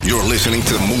listening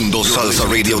to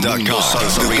MundoSalsaRadio.com,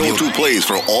 the go-to place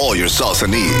for all your salsa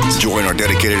needs. Join our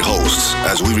dedicated hosts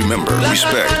as we remember,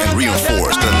 respect, and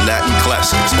reinforce the Latin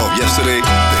classics of yesterday,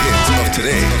 the hits of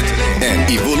today, and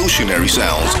evolutionary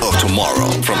sounds of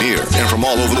tomorrow from here and from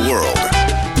all over the world.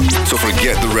 So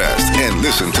forget the rest and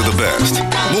listen to the best.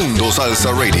 Mundo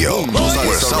Salsa Radio,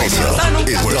 where salsa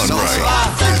is done right.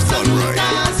 Is done right.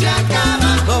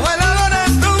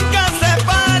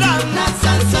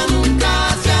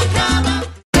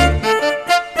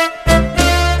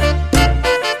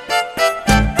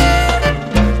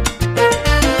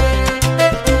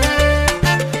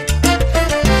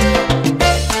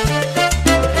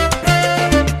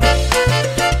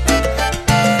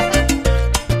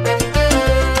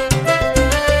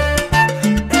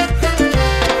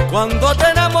 Cuando te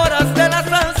enamoras de la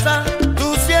salsa,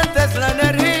 tú sientes la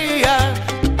energía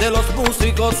de los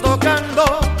músicos tocando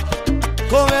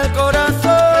con el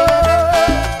corazón.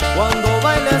 Cuando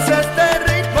bailes este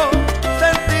ritmo,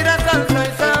 sentirás salsa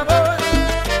y sabor,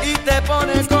 y te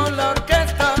pones con la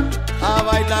orquesta a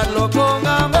bailarlo con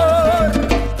amor.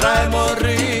 Traemos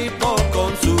ritmo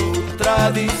con su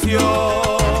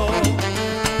tradición,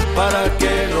 para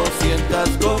que lo sientas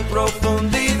con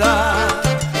profundidad.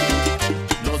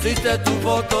 Diste tu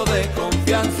voto de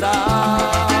confianza,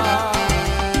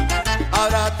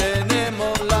 ahora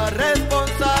tenemos la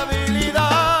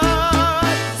responsabilidad.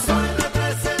 Soy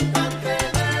representante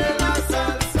de la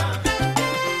salsa,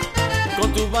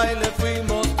 con tu baile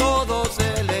fuimos todos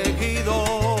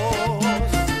elegidos.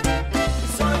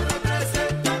 Soy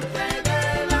representante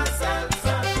de la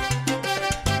salsa,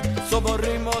 somos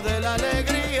ritmo de la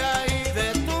alegría y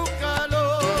de tu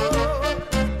calor.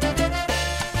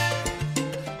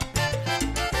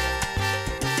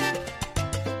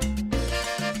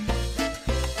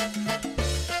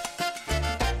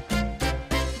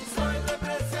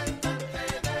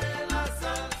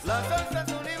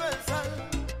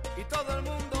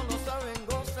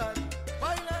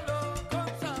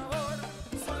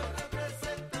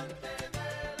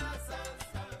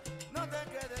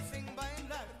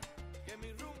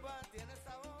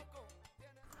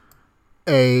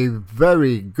 A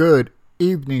very good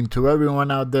evening to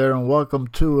everyone out there, and welcome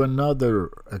to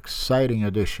another exciting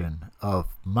edition of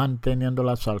Manteniendo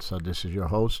la Salsa. This is your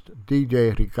host,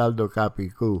 DJ Ricardo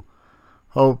Capicu.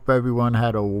 Hope everyone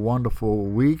had a wonderful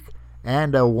week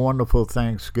and a wonderful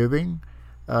Thanksgiving.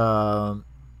 Listen,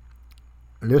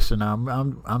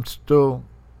 I'm still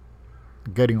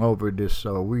getting over this.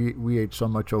 So we ate so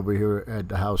much over here at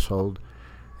the household,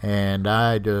 and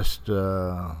I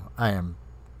am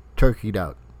turkeyed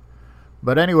out.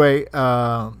 But anyway,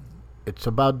 it's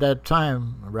about that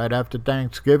time, right after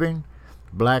Thanksgiving,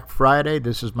 Black Friday.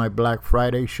 This is my Black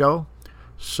Friday show.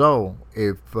 So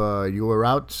if you were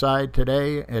outside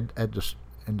today in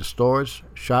the stores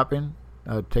shopping,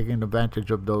 taking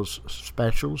advantage of those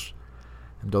specials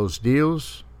and those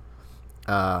deals,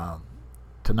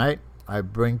 tonight I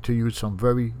bring to you some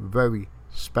very, very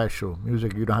special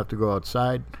music. You don't have to go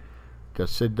outside.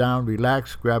 Just sit down,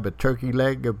 relax, grab a turkey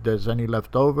leg if there's any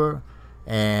left over,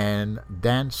 and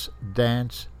dance,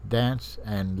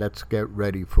 and let's get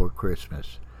ready for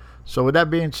Christmas. So with that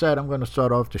being said, I'm going to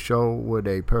start off the show with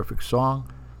a perfect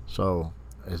song. So,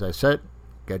 as I said,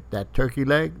 get that turkey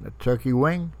leg, the turkey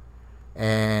wing,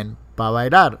 and pa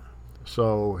bailar.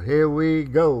 So here we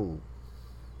go.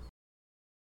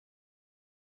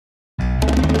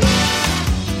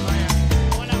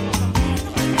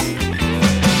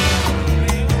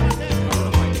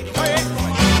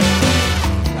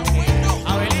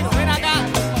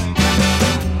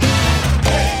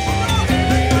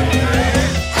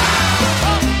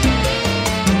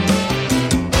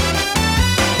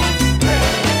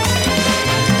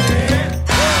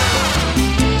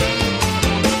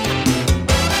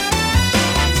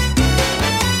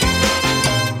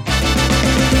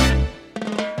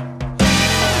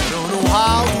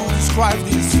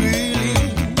 This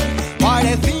feeling, but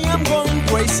I think I'm going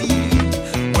crazy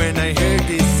when I hear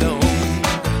this song.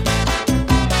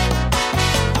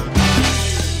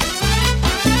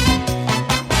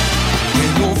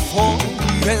 There's no fun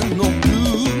and no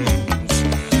blues.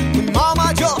 My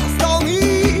mama just told me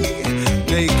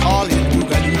they call it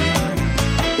boogaloo.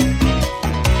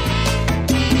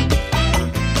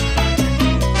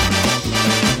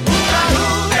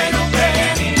 Boogaloo, they don't play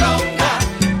any longer.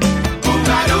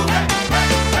 Boogaloo.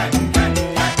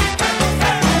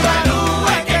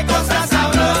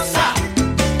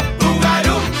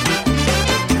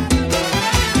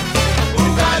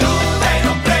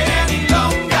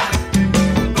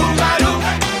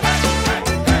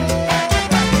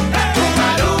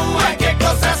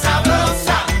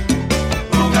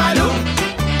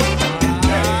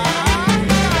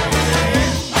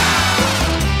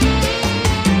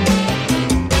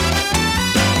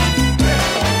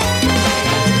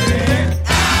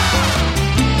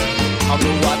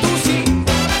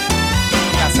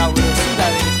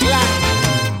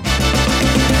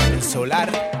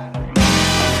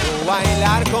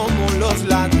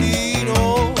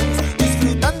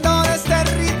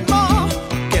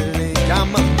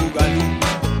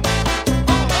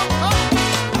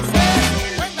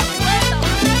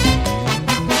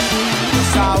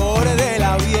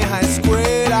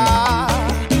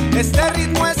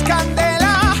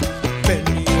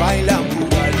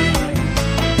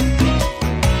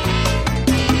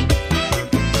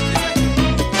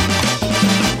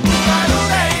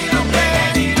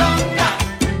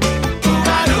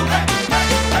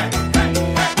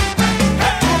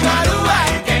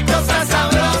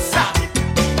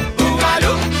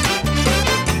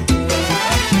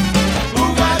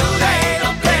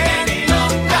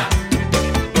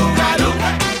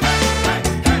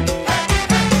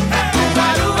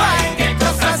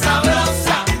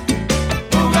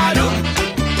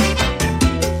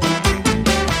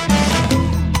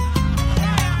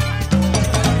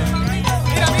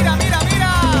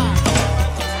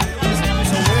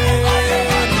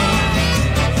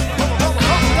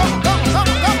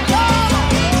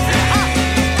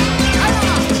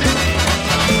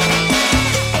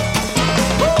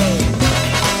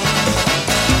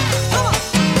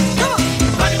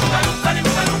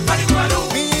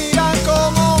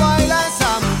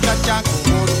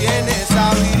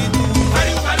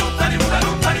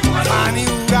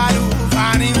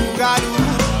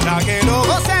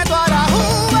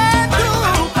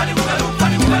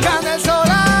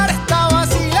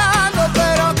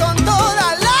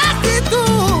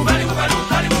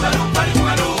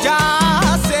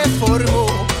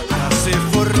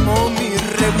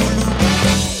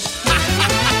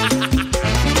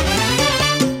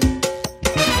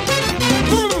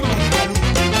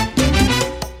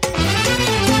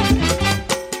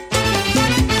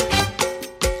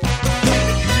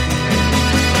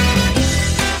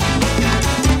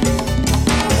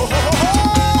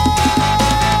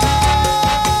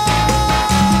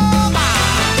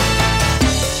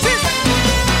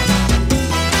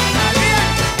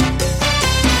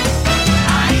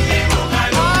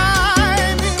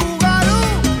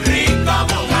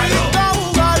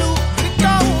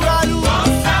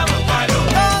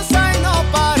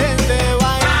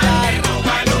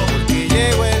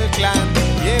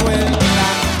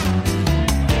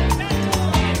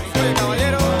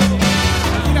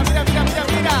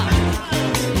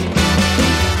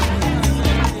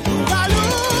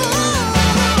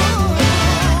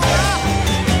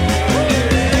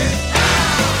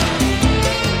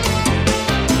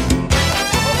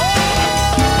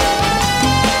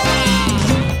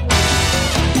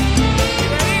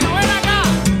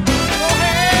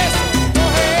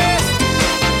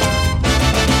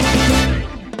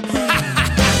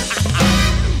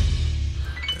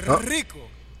 rico.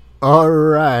 All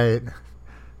right.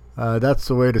 That's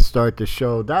the way to start the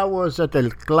show. That was at El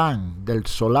Clan del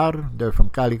Solar. They're from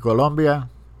Cali, Colombia.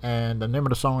 And the name of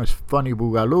the song is Funny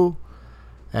Boogaloo.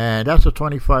 And that's a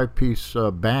 25-piece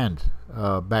band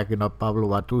backing up Pablo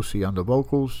Batusi on the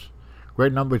vocals.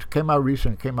 Great number. It came out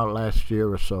recent. Came out last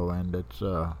year or so. And it's,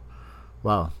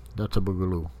 wow, that's a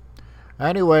boogaloo.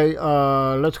 Anyway,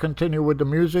 let's continue with the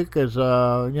music. As,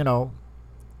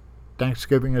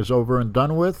 Thanksgiving is over and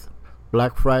done with.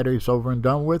 Black Friday is over and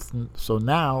done with. So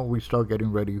now we start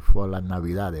getting ready for las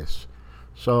Navidades.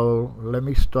 So let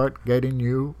me start getting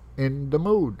you in the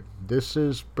mood. This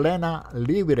is Plena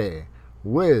Libre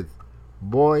with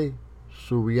Voy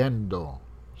Subiendo.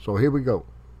 So here we go.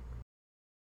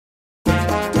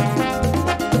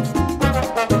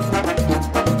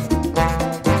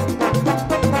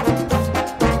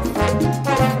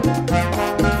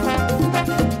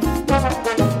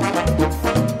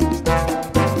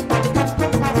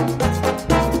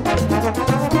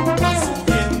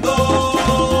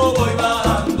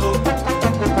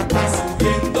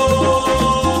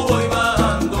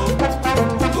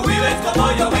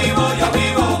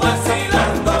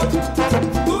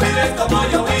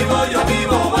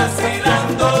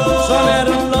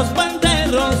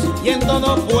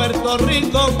 Puerto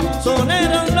Rico,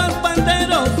 sonaron los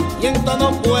panderos y en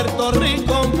todo Puerto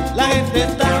Rico la gente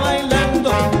está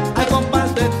bailando al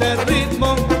compás de este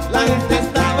ritmo, la gente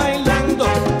está bailando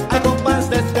al compás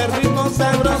de este ritmo,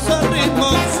 sabroso ritmo.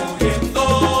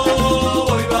 Subiendo,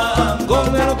 voy bajando,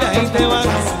 con lo que ahí te va.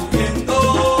 Subiendo,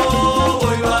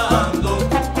 voy bajando,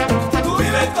 tú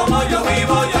vives como yo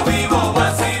vivo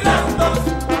vacilando,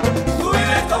 tú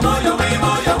vives como yo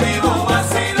vivo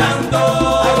vacilando.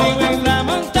 Arriba en la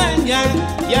montaña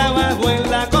y abajo en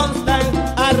la costa,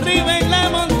 arriba en la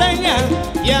montaña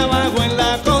y abajo en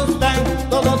la costa,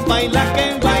 todos bailan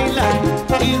que bailan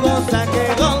y goza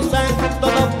que gozan,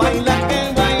 todos bailan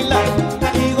que bailan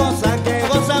y goza que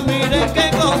gozan, miren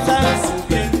que gozan.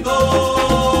 Subiendo,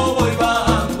 voy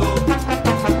bajando,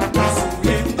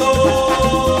 subiendo,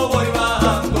 voy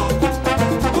bajando,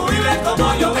 tú vives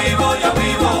como yo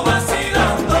vivo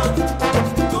vacilando,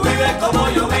 tú vives como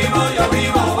yo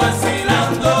vivo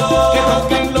vacilando. Que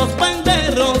toquen los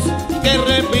panderos, que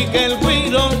repique el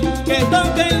güiro, que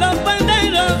toquen los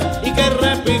panderos y que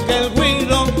repique el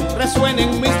güiro,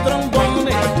 resuenen mis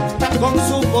trombones con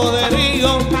su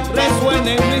poderío,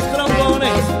 resuenen mis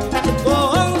trombones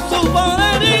con su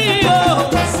poderío.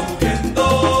 Subiendo,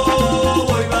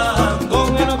 voy bajando,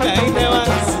 con lo que ahí te va.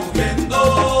 Subiendo,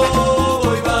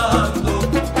 voy bajando,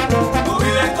 tú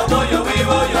vives como yo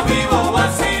vivo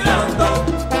vacilando,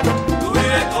 tú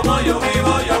vives como yo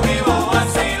vivo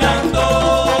vacilando.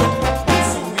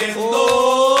 Subiendo,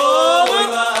 voy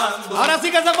bajando. Ahora sí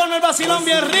que se pone el vacilón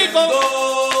bien rico,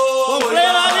 con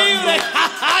plena libre.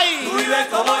 Tú vives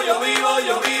como yo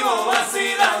vivo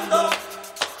vacilando,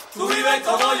 tú vives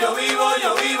como yo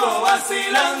vivo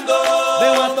vacilando.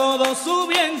 Veo a todos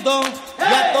subiendo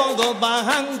y a todos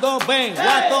bajando, veo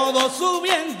a todos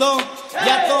subiendo y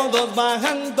a todos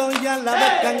bajando, y a la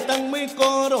vez cantan mi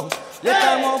coro. Y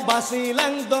estamos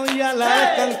vacilando y a la vez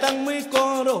cantan mi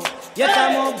coro. Y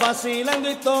estamos vacilando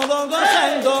y todos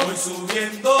gozando. Voy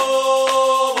subiendo,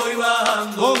 voy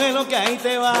bajando, coge lo que ahí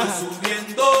te va. Voy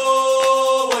subiendo,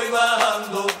 voy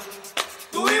bajando,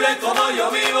 tú vives como yo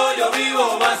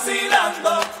vivo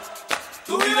vacilando,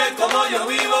 tú vives como yo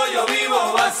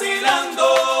vivo vacilando.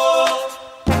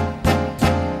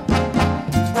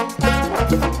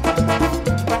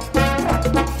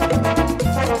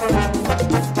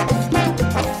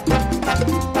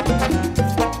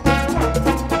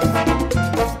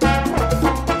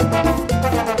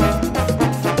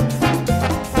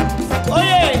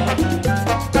 Oye,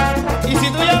 y si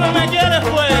tú ya no me quieres,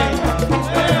 pues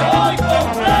me voy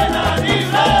con plena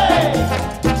libre.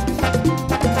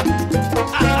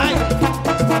 Ay.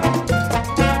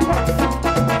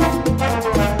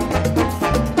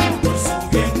 Voy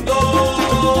subiendo,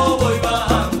 voy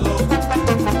bajando,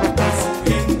 voy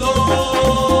subiendo,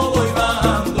 voy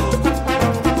bajando,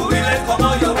 tú vives como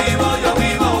yo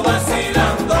vivo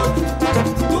vacilando,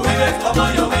 tú vives como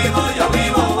yo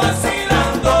vivo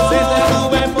vacilando. Se te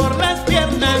sube por las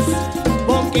piernas,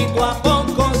 poquito a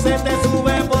poco, se te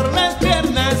sube por las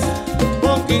piernas,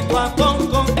 poquito a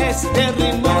poco, este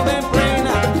ritmo de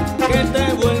plena que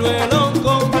te vuelve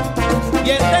loco, y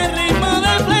este ritmo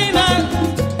de plena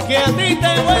que a ti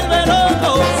te vuelve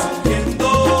loco. Subiendo,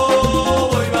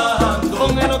 voy bajando,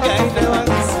 con lo que ahí te van.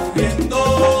 Subiendo,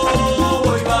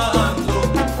 voy bajando,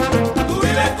 tú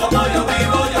vives como yo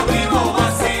vivo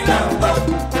vacilando,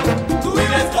 tú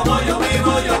vives como yo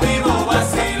vivo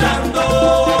vacilando.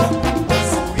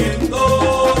 Subiendo,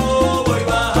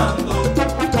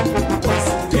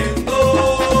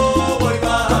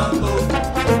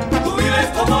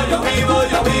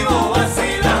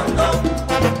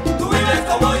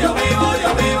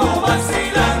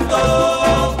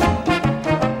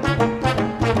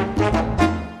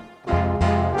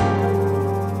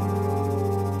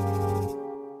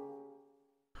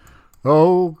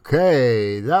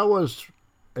 Okay, that was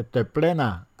Te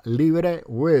Plena Libre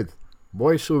with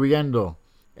Voy Subiendo.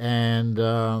 And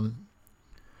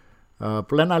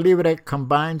Plena Libre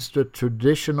combines the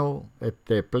traditional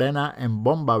Te Plena and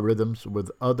bomba rhythms with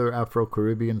other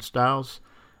Afro-Caribbean styles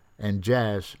and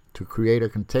jazz to create a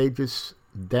contagious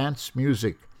dance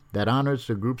music that honors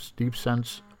the group's deep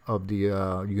sense of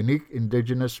the unique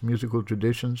indigenous musical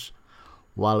traditions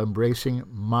while embracing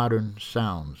modern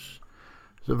sounds.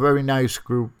 It's a very nice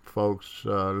group, folks.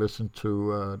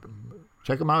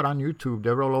 Check them out on YouTube.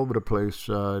 They're all over the place.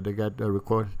 They got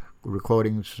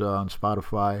recordings on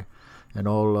Spotify and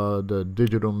all the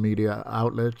digital media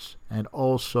outlets. And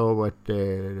also,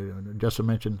 just to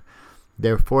mention,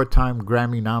 they're 4-time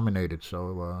Grammy nominated.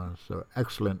 So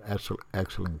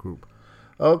excellent group.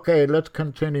 Okay, let's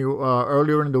continue.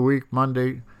 Earlier in the week,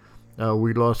 Monday,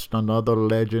 we lost another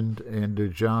legend in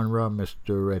the genre,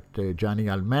 Mr. Johnny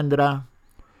Almendra.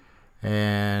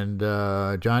 And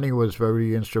Johnny was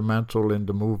very instrumental in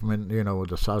the movement, the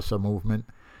salsa movement.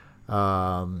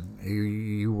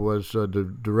 He was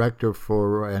the director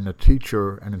for and a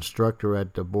teacher and instructor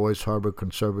at the Boys Harbor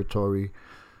Conservatory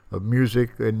of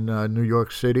Music in New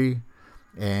York City.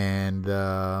 And,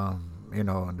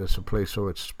 that's a place where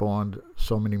it spawned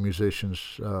so many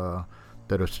musicians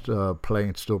that are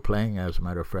still playing, as a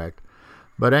matter of fact.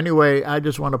 But anyway, I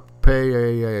just want to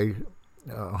pay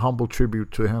a humble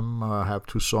tribute to him. I have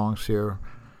 2 songs here.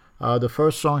 The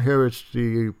first song here is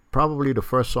probably the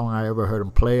first song I ever heard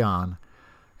him play on.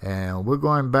 And we're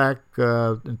going back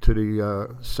into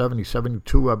the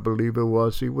 72, I believe it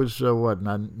was. He was,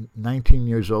 19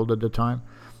 years old at the time.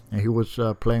 And he was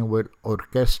playing with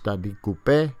Orquesta di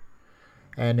Coupé.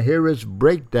 And here is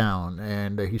Breakdown.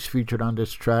 And he's featured on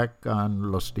this track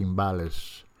on Los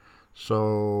Timbales.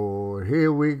 So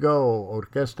here we go.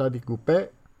 Orquesta di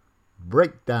Coupé,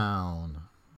 Breakdown.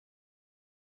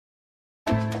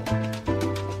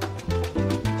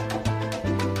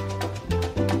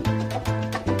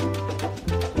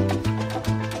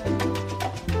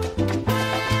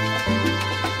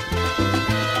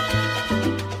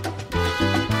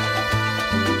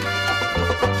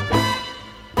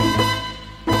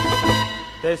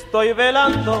 Te estoy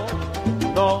velando,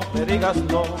 no me digas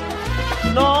no.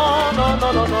 No, no,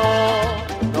 no, no, no,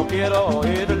 no quiero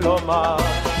oírlo más.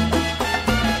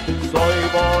 Soy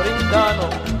borincano,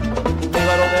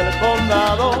 míbaro del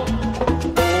condado,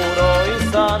 puro y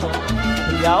sano.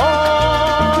 Y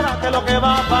ahora, ¿qué es lo que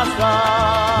va a pasar?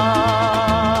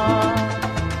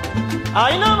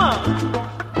 ¡Ahí nada más!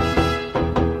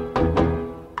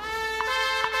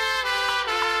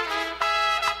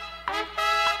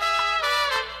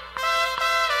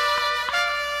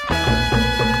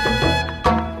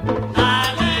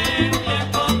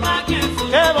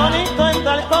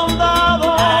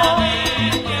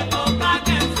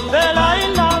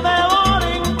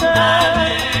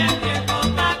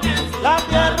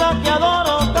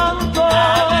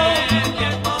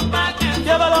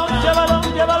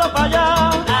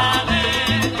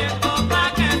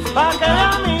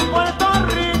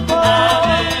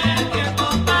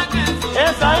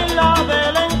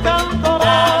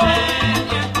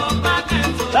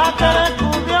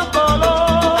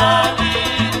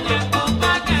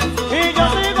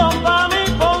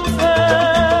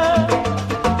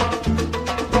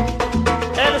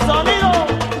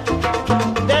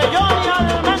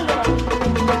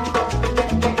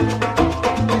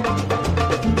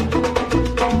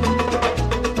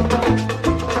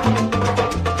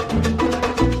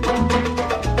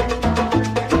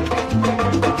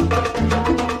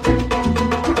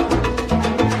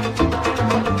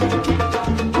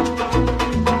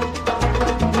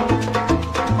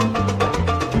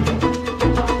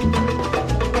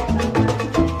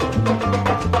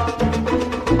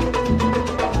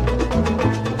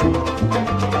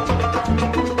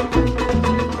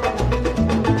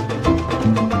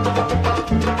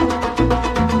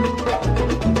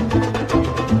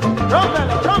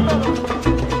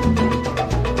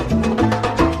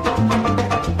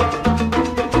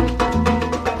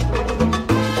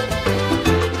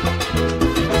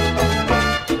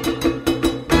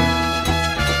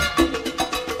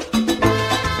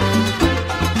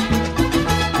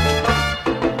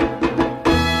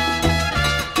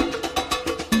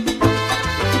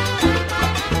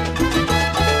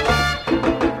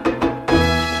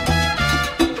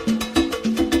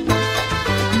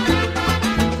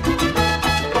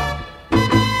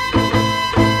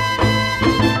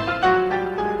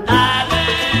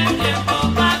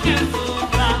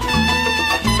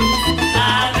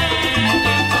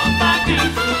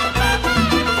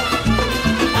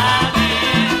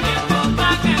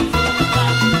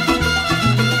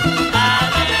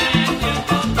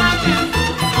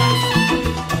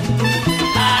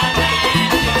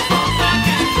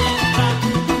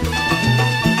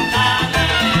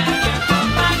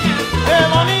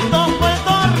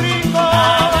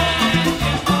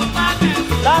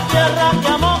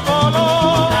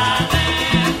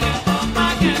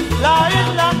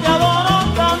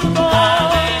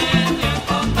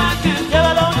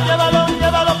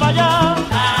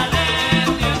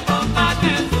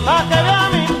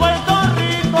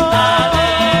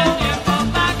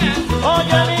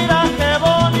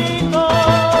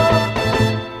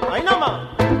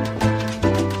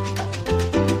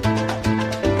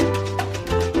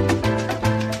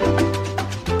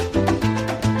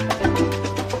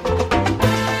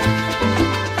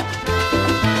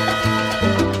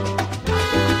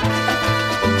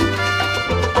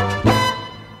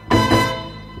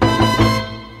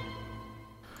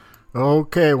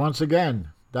 Okay, once again,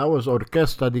 that was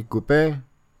Orquesta di Coupé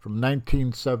from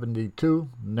 1972.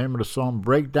 The name of the song,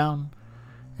 Breakdown.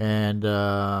 And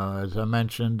as I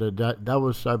mentioned, that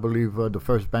was, I believe, the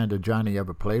first band that Johnny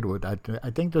ever played with. I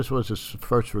think this was his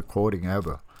first recording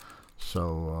ever.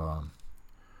 So,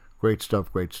 great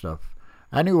stuff, great stuff.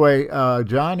 Anyway,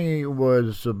 Johnny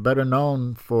was better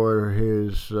known for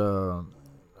his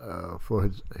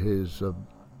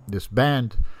this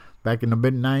band back in the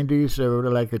mid '90s. They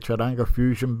were like a charanga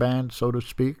fusion band, so to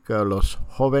speak. Los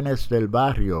Jóvenes del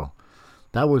Barrio.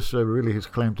 That was really his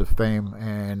claim to fame,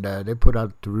 and they put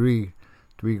out three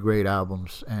great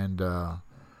albums. And I'm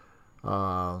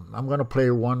gonna play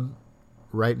one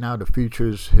right now that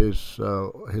features his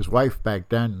wife back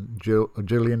then,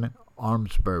 Jillian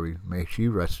Armsbury. May she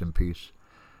rest in peace.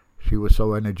 She was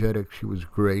so energetic. She was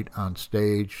great on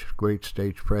stage, great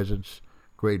stage presence,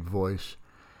 great voice.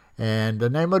 And the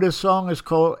name of this song is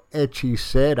called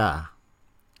Hechicera,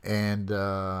 and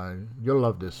you'll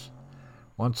love this.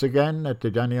 Once again, at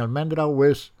the Johnny Almendra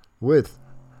with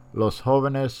Los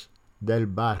Jóvenes del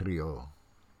Barrio.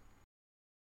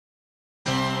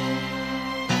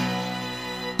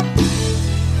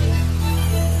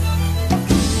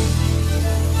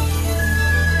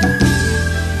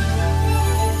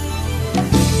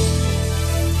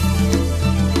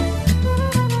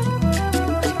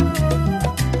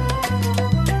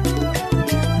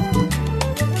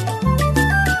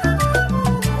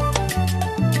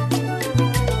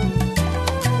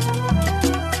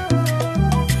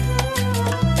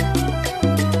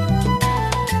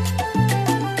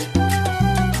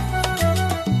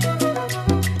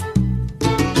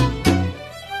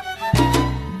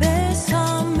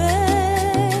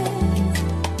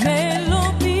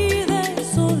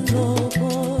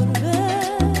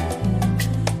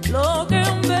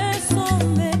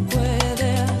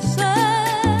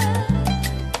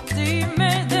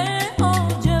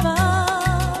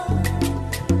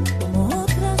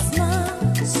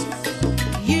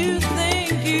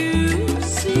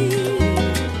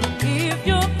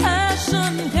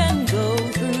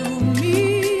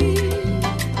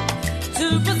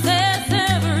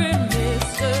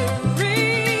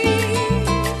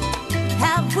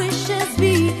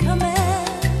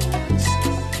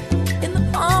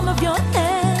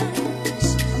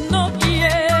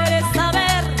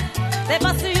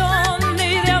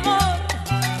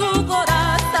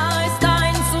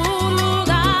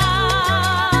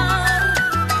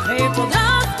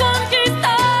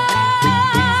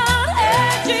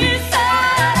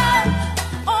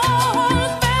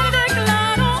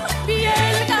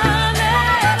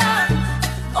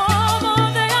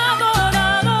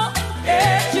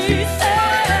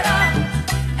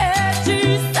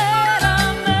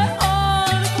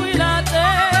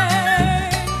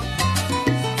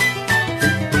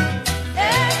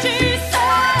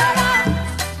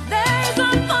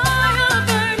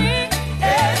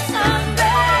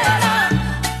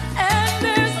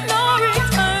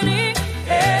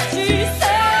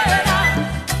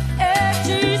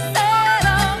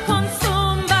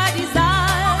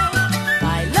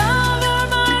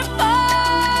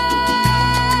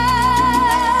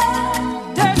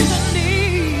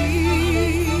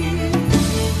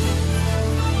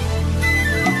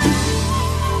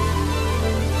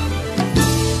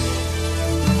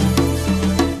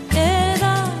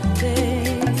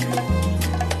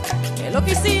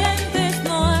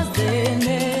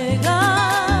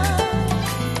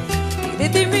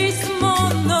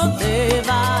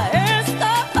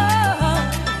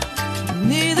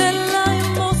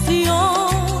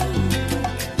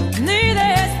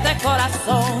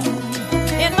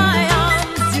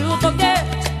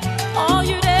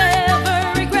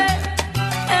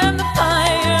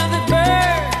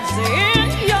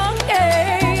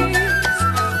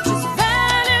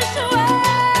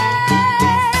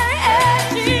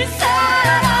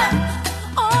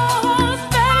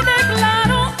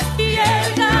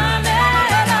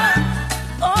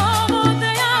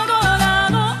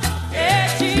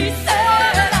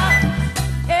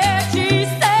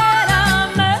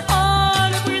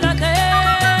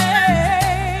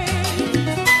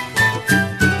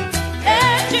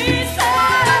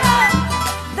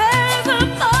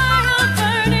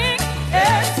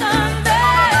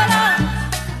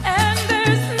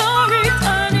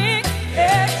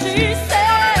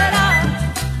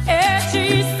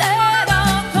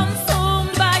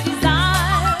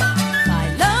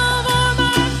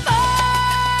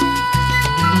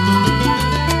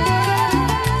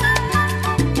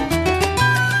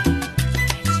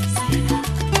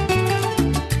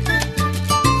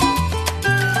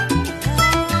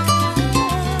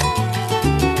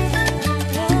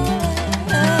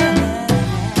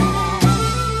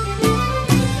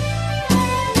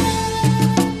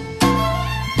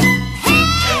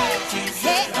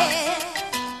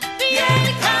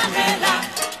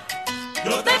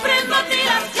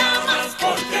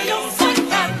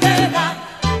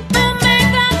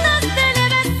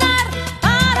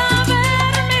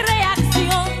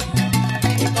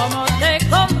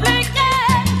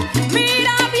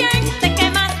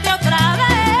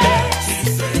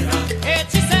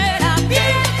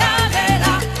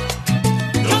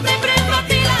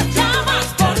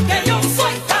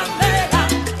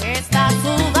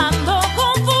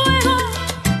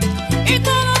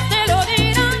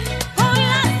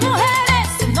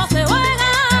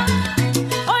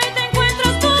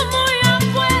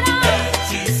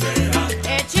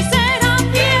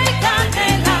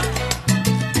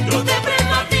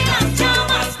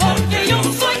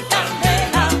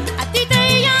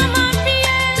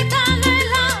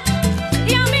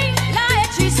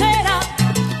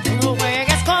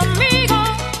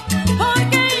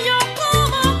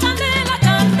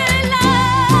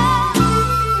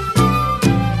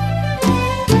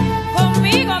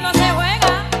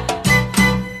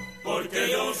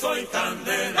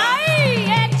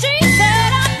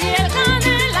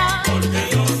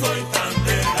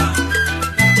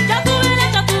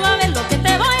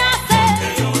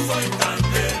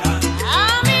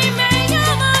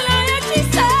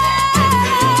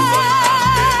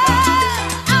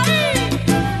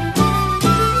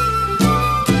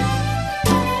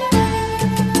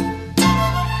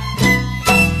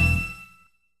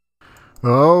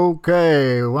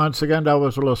 Okay, once again, that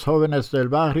was Los Jóvenes del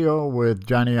Barrio with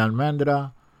Johnny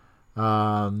Almendra.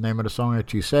 Name of the song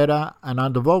Hechicera. And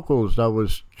on the vocals, that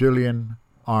was Jillian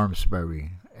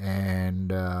Armsbury.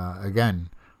 And again,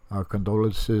 our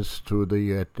condolences to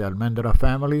the Almendra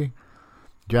family.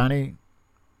 Johnny,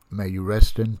 may you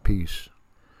rest in peace.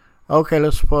 Okay,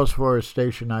 let's pause for a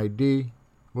station ID.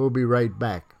 We'll be right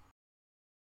back.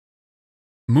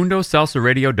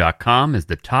 MundoSalsaRadio.com is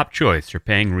the top choice for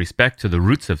paying respect to the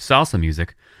roots of salsa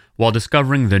music while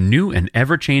discovering the new and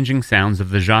ever-changing sounds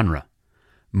of the genre.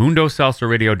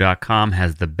 MundoSalsaRadio.com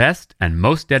has the best and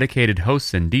most dedicated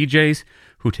hosts and DJs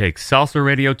who take salsa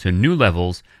radio to new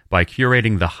levels by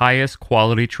curating the highest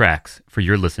quality tracks for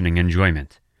your listening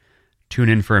enjoyment. Tune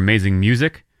in for amazing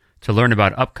music, to learn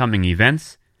about upcoming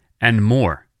events, and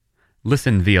more.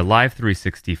 Listen via Live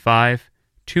 365,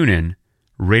 TuneIn,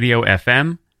 Radio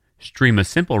FM, Stream a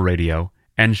Simple Radio,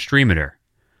 and Streamiter.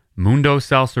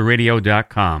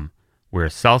 MundoSalsaRadio.com, where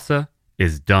salsa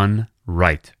is done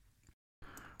right.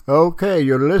 Okay,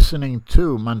 you're listening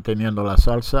to Manteniendo la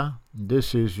Salsa.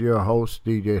 This is your host,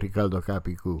 DJ Ricardo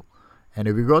Capicu. And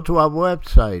if you go to our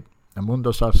website,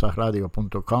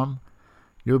 mundosalsaradio.com,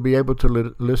 you'll be able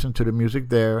to listen to the music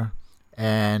there.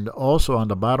 And also on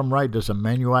the bottom right, there's a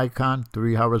menu icon,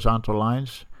 3 horizontal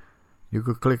lines. You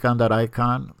could click on that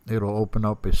icon. It'll open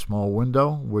up a small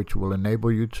window, which will enable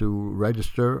you to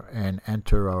register and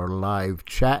enter our live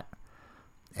chat.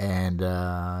 And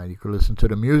you can listen to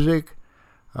the music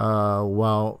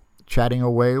while chatting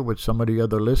away with some of the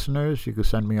other listeners. You can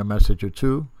send me a message or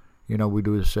two. You know, we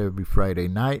do this every Friday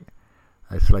night.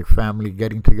 It's like family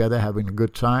getting together, having a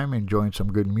good time, enjoying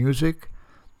some good music.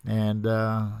 And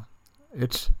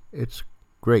it's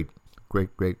great. Great.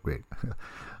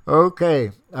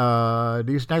 Okay,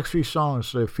 these next 3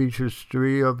 songs features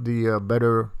 3 of the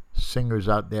better singers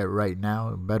out there right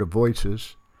now, better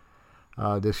voices.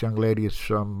 This young lady is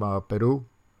from Peru,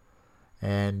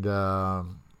 and her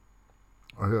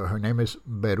name is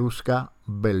Berusca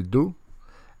Beldu,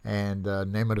 and the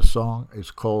name of the song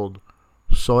is called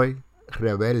Soy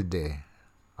Rebelde.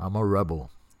 I'm a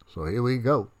rebel. So here we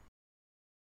go.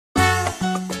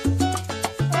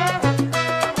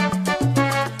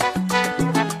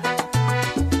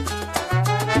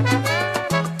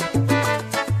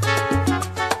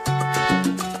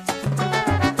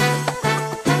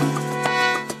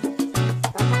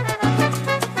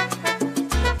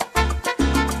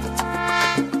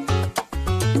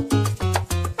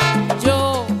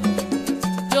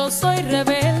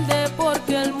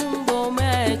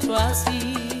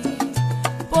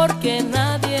 Porque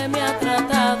nadie me ha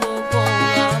tratado con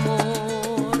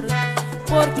amor,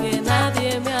 porque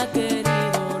nadie me ha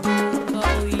querido nunca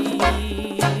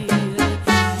oír.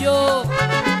 Yo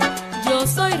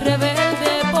soy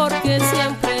rebelde porque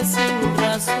siempre sin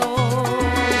razón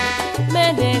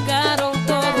me negaron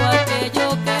todo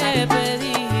aquello que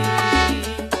pedí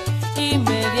y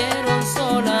me dieron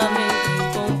solamente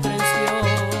incomprensión.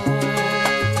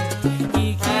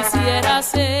 Y quisiera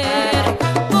ser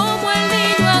como el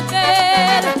niño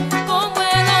aquel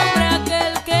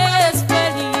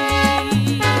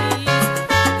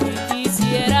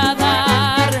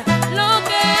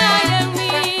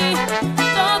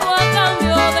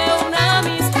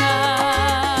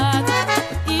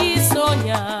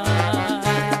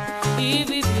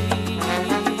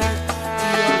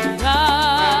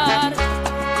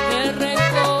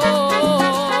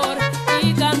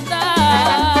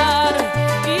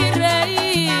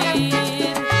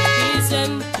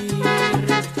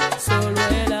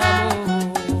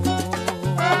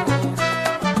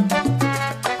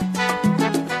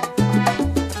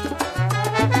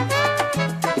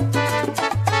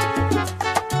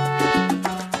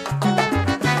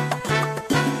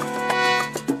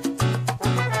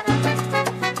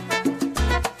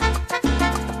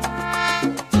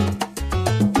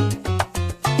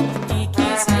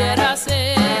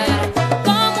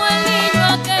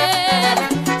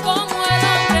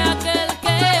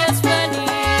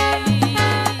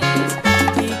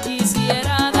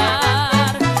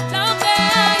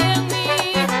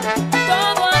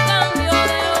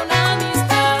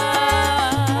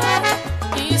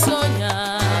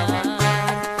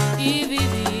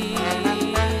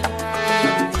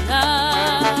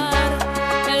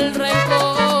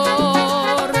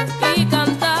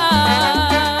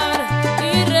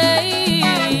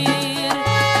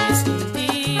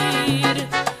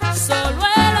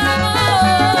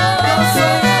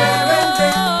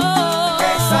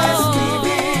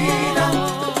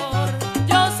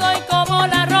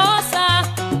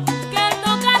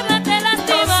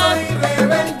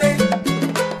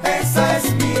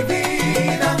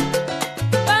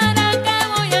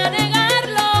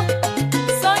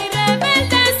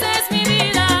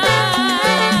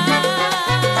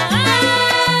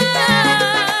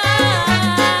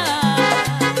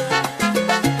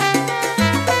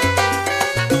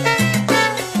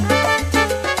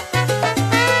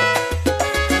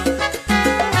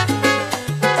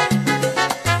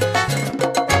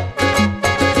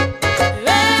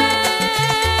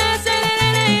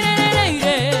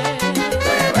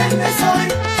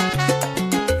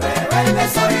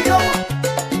soy yo.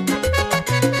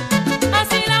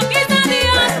 Así lo quiso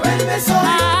Dios, Rebelde soy.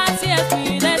 así es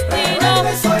mi destino.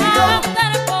 Rebelde soy yo.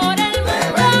 Andar por el mundo,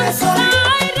 Rebelde soy.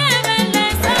 soy rebelde,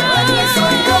 Rebelde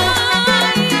soy yo.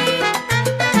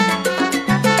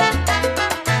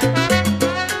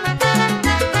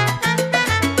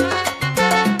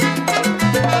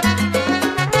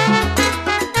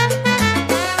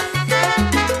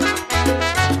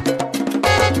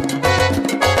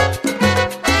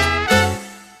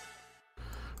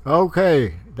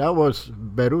 Okay, that was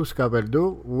Berusca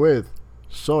Verdu with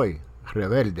Soy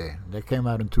Rebelde. That came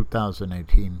out in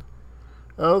 2018.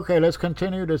 Okay, let's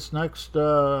continue. This next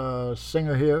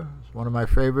singer here is one of my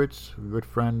favorites, a good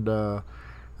friend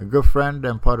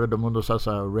and part of the Mundo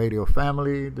Salsa radio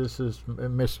family. This is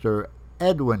Mr.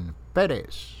 Edwin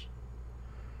Perez.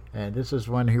 And this is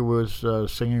when he was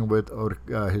singing with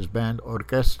his band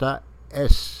Orquesta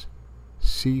SCC,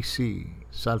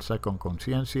 Salsa con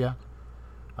Conciencia.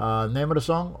 Name of the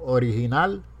song,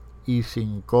 Original y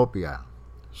Sin Copia.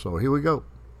 So here we go.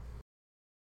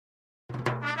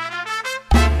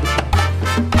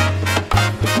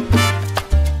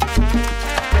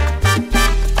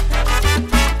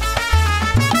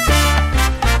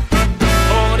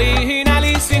 Original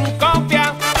y sin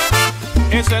copia,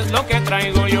 eso es lo que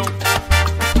traigo yo.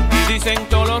 Y dicen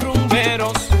todos los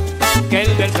rumberos que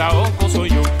el del saoco soy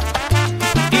yo.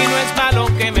 Y no es malo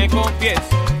que me copies,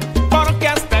 porque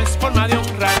hasta es forma de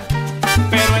honrar.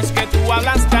 Pero es que tú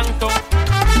hablas tanto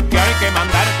que hay que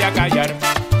mandarte a callar.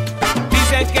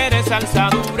 Dices que eres salsa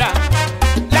dura,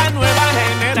 la nueva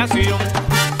generación,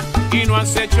 y no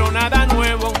has hecho nada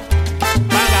nuevo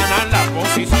para ganar la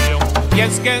posición. Y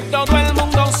es que todo el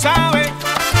mundo sabe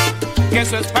que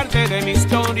eso es parte de mi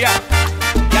historia,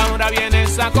 y ahora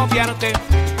vienes a copiarte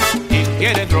y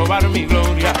quieres robar mi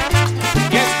gloria.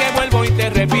 Y es que vuelvo y te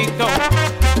repito,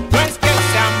 no es que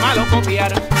sea malo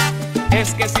copiar,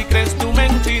 es que si crees tu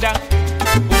mentira,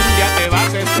 un día te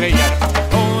vas a estrellar.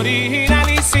 Original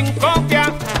y sin copia,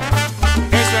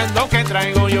 eso es lo que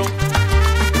traigo yo.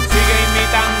 Sigue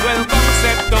imitando el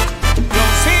concepto, yo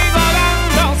sigo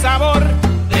dando sabor.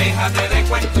 Déjate de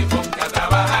cuento y ponte a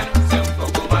trabajar, sé un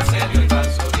poco más serio y más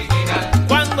original.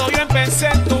 Cuando yo empecé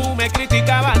tú me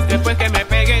criticabas, después que me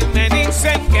pegué me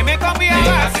dicen que me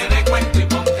copiabas. Déjate de cuento y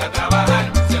ponte a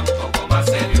trabajar, sé un poco más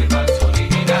serio y más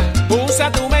original.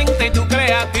 Usa tu mente y tu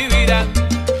creatividad,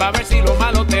 pa' ver si lo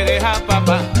malo te deja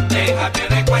papá. Déjate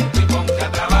de cuento y ponte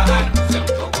a trabajar, sé un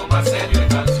poco más serio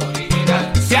y más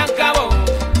original. Se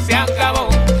acabó,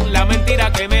 la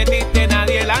mentira que metiste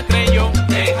nadie la creyó.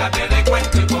 Déjate de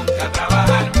cuento y ponte a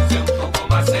trabajar, sé un poco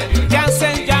más serio y ya más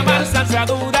se llama salsa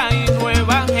dura y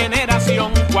nueva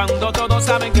generación, cuando todos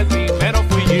saben que el primero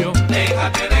fui yo.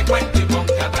 Déjate de cuento y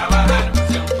ponte a trabajar,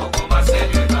 sé un poco más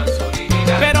serio y más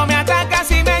original. Pero me atacas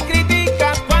y me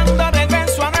criticas, cuando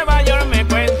regreso a Nueva York me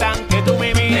cuentan que tú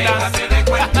me imitas. Déjate de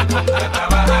cuento y ponte a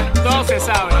trabajar, todo se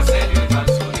sabe. Más serio y más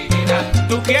original.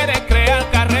 Tú quieres crear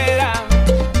carrera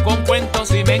con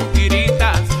cuentos y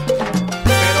mentiritas,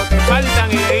 pero te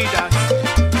faltan ideitas.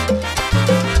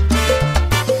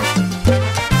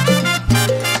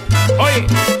 Oye,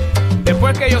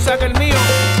 después que yo saque el mío,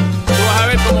 tú vas a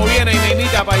ver cómo viene y me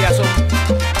imita payaso.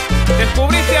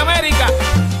 ¿Descubriste América?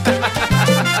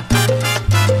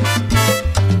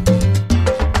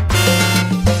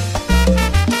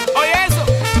 Oye eso,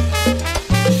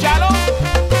 Shalom,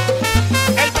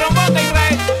 el trombón de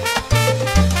Israel,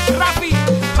 Rafi,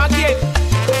 Matiel.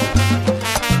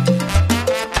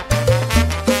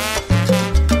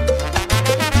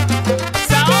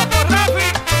 Saoco, Rafi.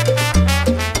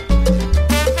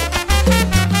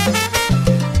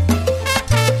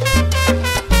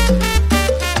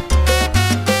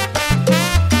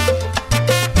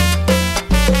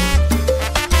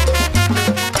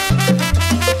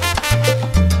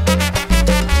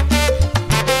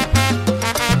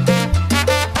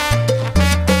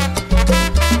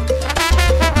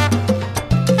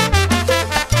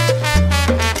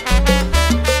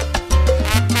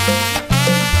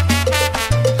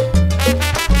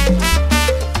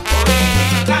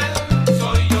 Original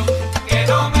soy yo, que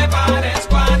no me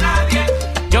parezco a nadie.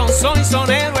 Yo soy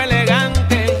sonero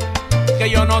elegante, que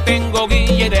yo no tengo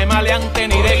guille de maleante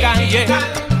ni de calle.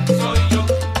 Soy yo,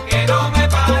 que no me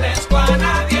parezco a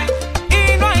nadie.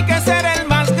 Y no hay que ser el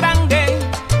más grande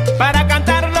para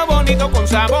cantarlo bonito con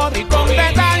sabor y con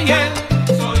detalle.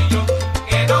 Soy yo,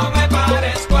 que no me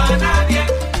parezco a nadie.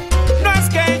 No es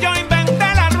que yo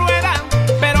inventé la rueda,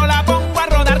 pero la pongo a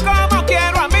rodar como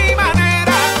quiero a mi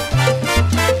manera.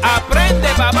 Aprende,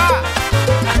 papá.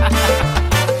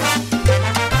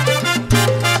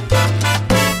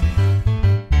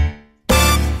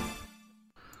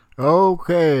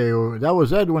 Okay, that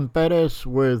was Edwin Perez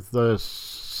with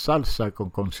Salsa con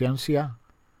Conciencia.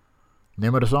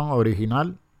 Name of the song,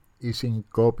 Original y Sin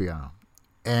Copia.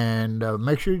 And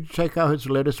make sure you check out his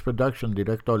latest production,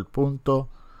 Directo al Punto.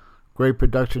 Great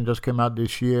production, just came out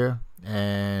this year.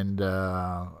 And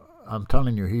I'm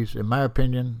telling you, he's, in my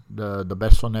opinion, the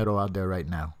best sonero out there right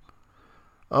now.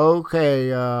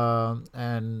 Okay,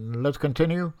 and let's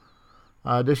continue.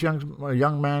 This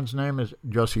young man's name is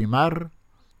Josimar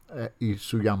y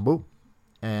Suyambú.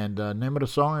 And the name of the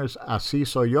song is Así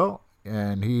Soy Yo.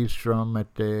 And he's from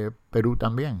Peru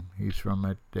también. He's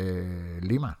from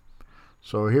Lima.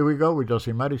 So here we go with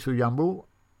Josimar y Suyambú,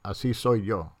 Así Soy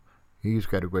Yo. He's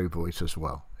got a great voice as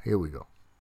well. Here we go.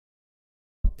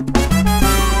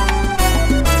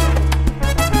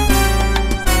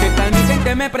 ¿Qué tal mi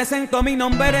gente? Me presento, mi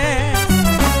nombre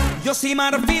es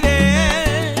Josimar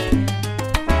Fidel.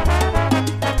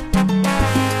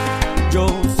 Yo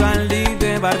salí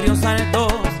de Barrios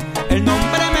Altos, el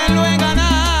nombre me lo he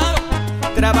ganado,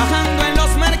 trabajando en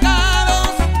los mercados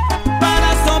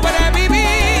para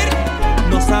sobrevivir.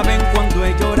 No saben cuánto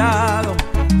he llorado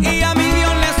y a mi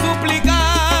Dios le he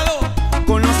suplicado,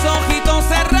 con los ojitos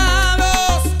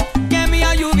cerrados, que me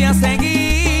ayude a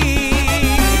seguir.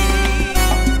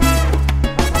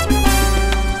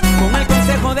 Con el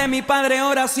consejo de mi padre,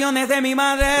 oraciones de mi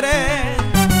madre,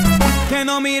 que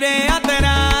no mire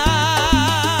atrás.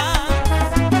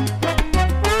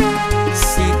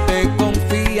 Si te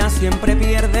confías siempre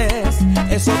pierdes,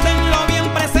 eso tenlo bien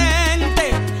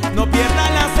presente. No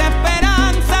pierdas las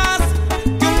esperanzas,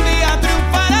 que un día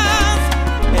triunfarás.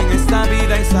 En esta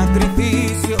vida hay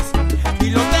sacrificios y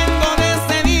lo tengo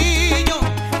desde niño.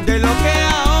 De lo que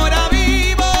ahora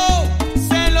vivo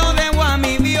se lo debo a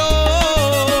mi Dios.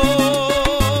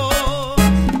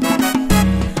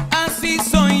 Así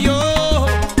soy yo,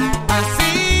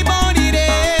 así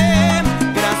moriré.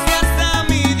 Gracias a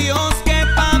mi Dios que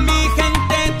pa' mi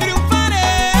gente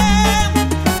triunfaré.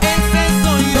 Ese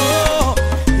soy yo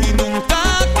y nunca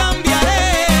cambiaré.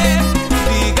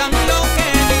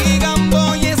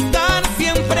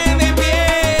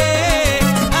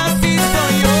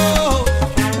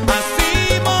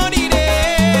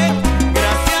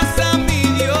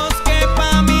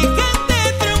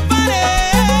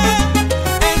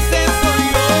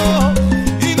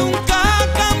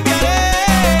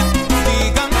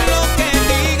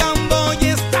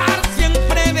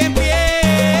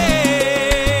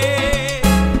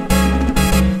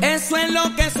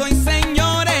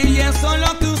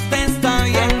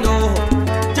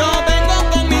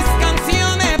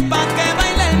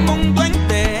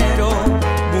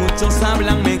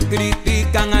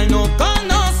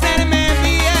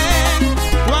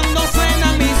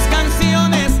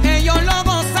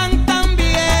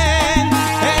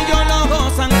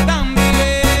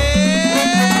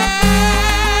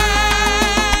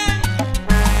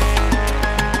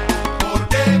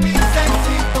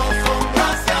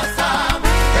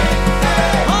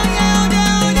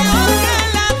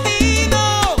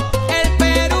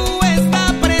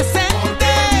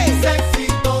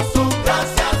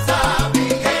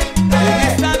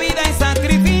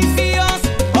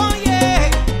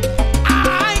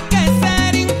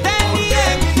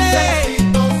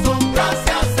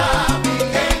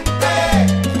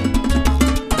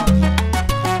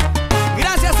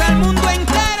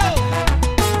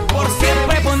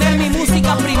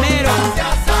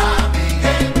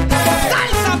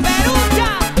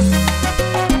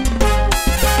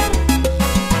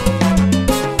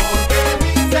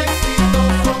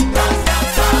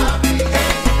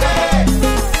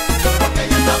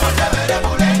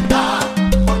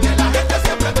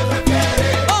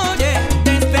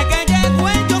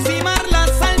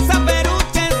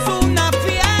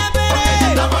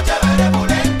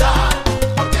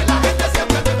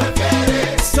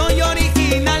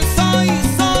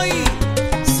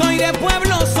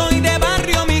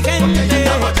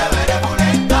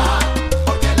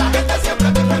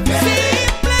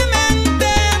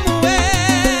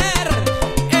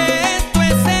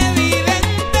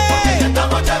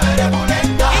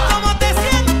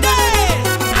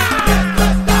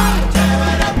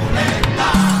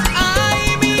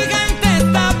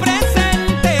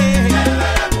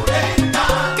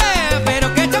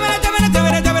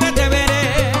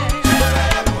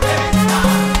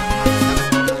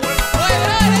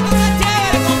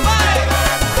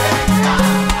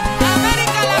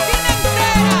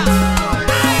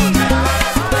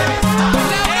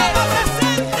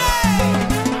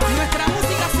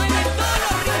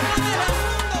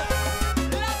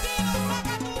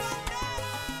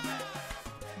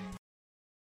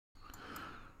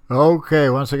 Okay,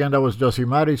 once again, that was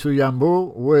Josimari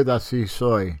Suyambu with Así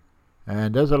Soy.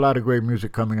 And there's a lot of great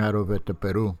music coming out of it,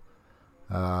 Peru.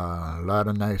 A lot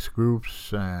of nice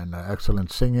groups and excellent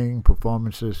singing,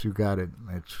 performances. You got it.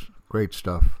 It's great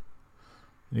stuff.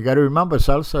 You got to remember,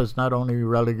 salsa is not only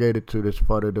relegated to this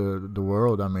part of the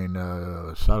world. I mean,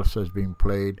 salsa is being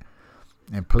played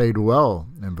and played well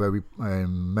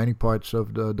in many parts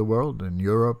of the world. In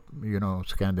Europe,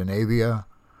 Scandinavia,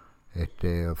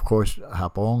 of course,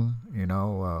 Japón,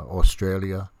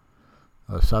 Australia.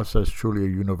 Salsa is truly a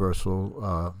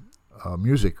universal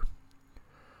music.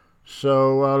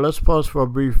 So let's pause for a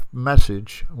brief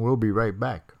message. We'll be right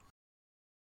back.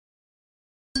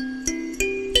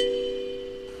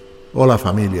 Hola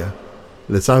familia,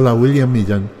 les habla William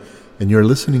Millan, and you're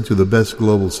listening to the best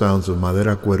global sounds of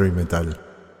madera, cuero y metal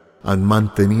on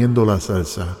Manteniendo la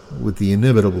Salsa with the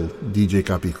inimitable DJ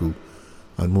Capicu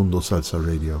on Mundo Salsa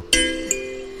Radio.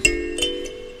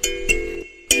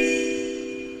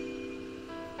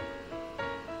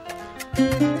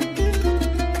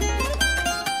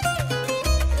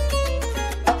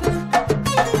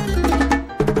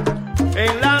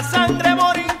 En la sangre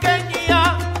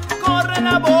borinqueña corre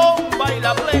la bomba y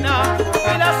la plena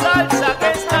y la salsa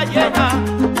que está llena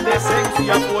de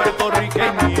esencia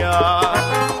puertorriqueña.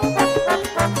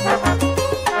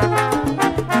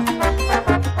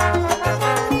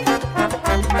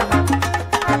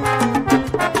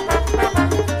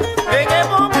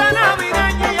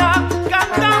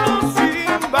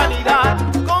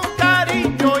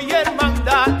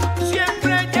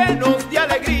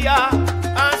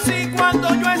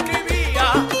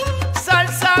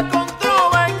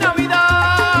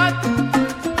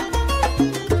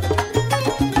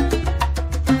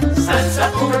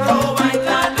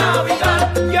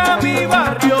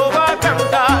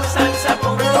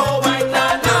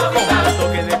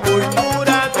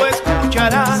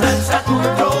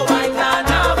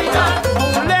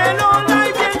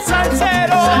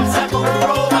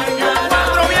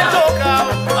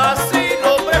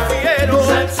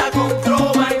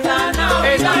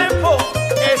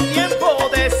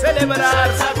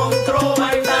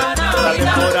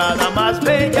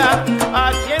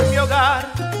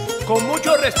 Con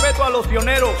mucho respeto a los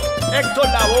pioneros, Héctor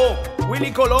Lavoe,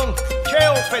 Willy Colón,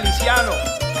 Cheo Feliciano,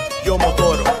 Yo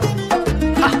Motoro.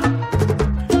 ¡Ja!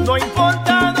 No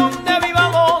importa dónde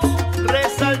vivamos,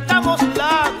 resaltamos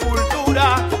la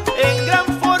cultura en gran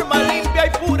forma limpia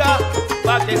y pura,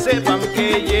 pa' que sepan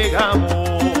que llegamos.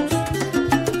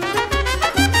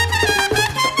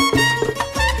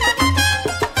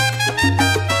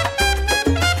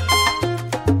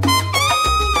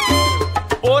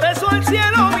 Por eso al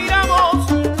cielo miramos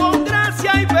con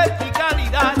gracia y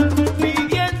verticalidad,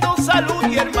 pidiendo salud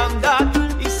y hermandad,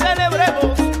 y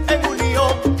celebremos en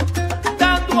unión,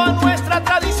 dando a nuestra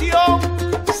tradición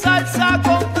salsa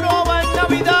con trova en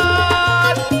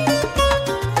Navidad.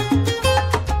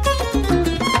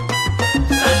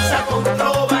 Salsa con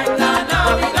trova en la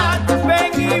Navidad,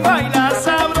 ven y baila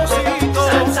sabrosito.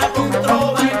 Salsa con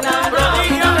trova en la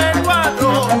Navidad, del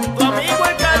cuatro, tu amigo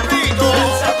el Carlito.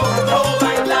 Salsa con trova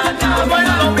en la Navidad, no es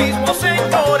lo mismo,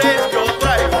 señores, yo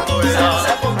traigo novedad.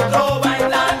 Salsa con trova en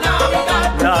la Navidad,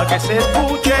 la que se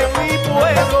escuche en mi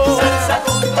pueblo. Salsa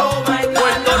con trova en la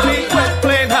Puerto Rico es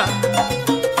plena,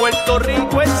 Puerto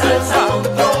Rico es salsa.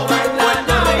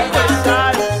 Puerto Rico es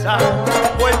salsa,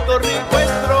 Puerto Rico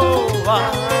es trova.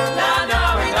 La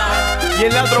Navidad. Y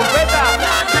en la trompeta,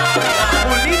 la Navidad.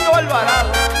 Julito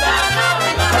Alvarado. La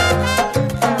Navidad.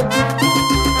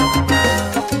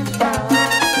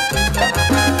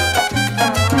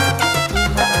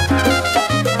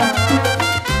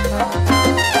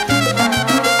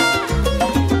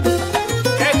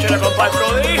 Échale, compa, el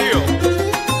prodigio.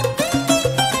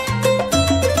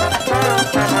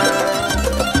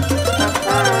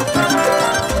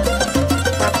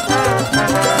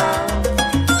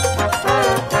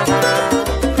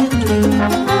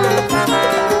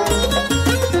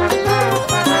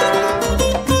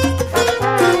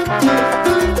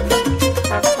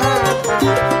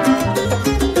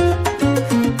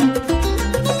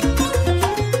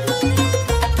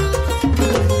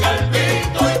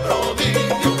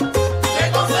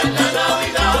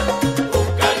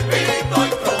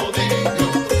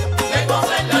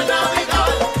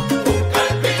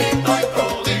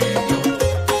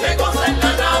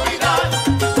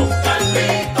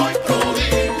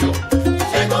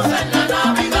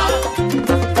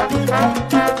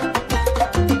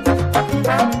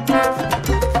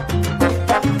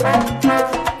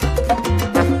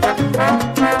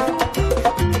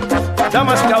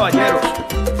 Damas y caballeros,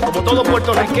 como todo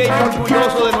puertorriqueño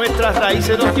orgulloso de nuestra nuestras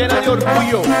raíces nos llena de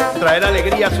orgullo, traer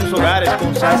alegría a sus hogares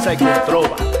con salsa y con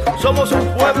trova. Somos un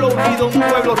pueblo unido, un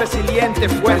pueblo resiliente,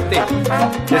 fuerte.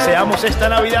 Deseamos esta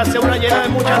Navidad sea una llena de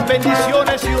muchas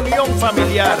bendiciones y unión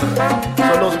familiar.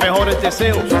 Son los mejores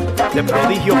deseos de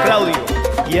Prodigio Claudio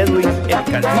y Edwin el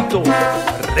Calvito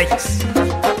Reyes.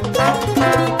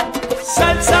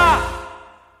 ¡Salsa!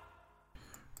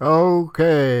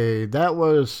 Okay, that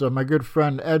was my good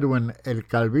friend Edwin El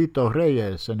Calvito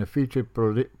Reyes, and it featured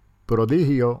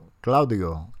Prodigio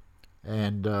Claudio.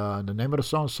 And the name of the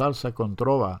song, Salsa con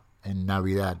Trova en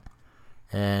Navidad.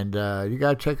 And you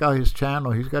got to check out his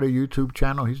channel. He's got a YouTube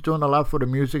channel. He's doing a lot for the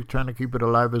music, trying to keep it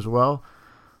alive as well.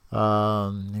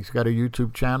 He's got a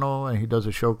YouTube channel, and he does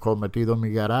a show called Metido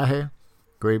Mi Garaje.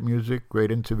 Great music,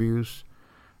 great interviews,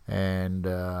 and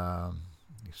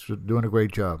he's doing a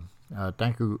great job.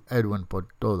 Thank you, Edwin, por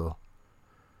todo.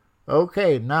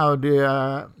 Okay, now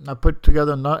I put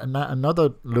together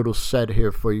another little set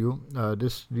here for you.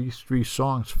 These three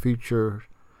songs feature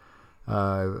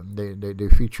they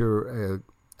feature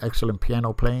excellent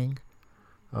piano playing.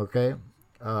 Okay,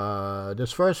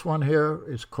 this first one here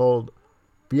is called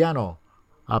Piano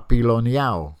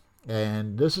Apiloneado,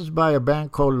 and this is by a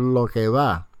band called Lo Que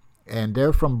Va, and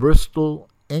they're from Bristol,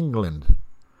 England.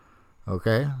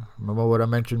 Okay, remember what I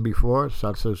mentioned before?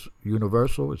 Salsa's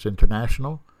universal, it's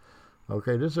international.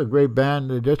 Okay, this is a great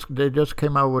band. They just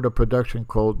came out with a production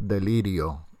called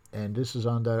Delirio, and this is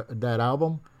on that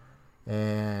album,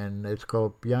 and it's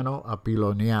called Piano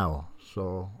Apiloneado.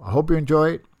 So I hope you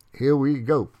enjoy it. Here we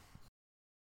go.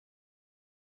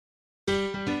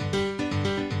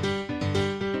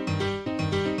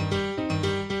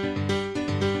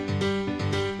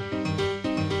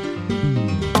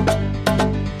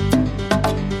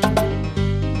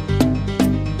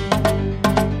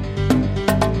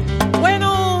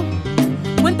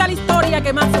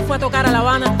 Que Max se fue a tocar a La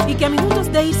Habana y que a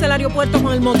minutos de irse al aeropuerto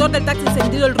con el motor del taxi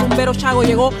encendido el rumbero Chago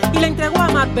llegó y le entregó a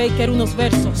Matt Baker unos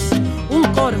versos,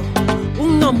 un coro,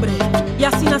 un nombre, y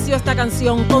así nació esta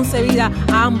canción concebida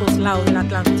a ambos lados del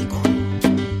Atlántico.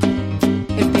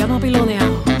 El piano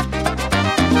apiloneado.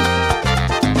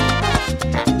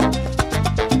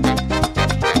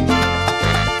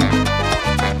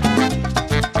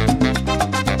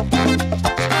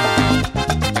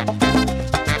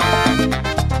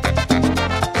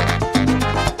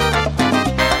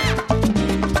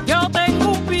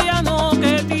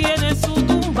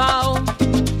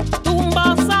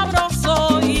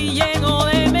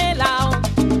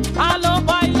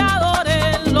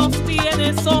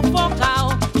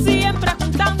 Sofocado, siempre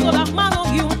juntando las manos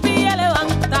y un pie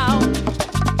levantado.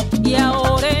 Y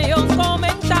ahora ellos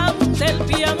comentan del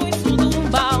piano y su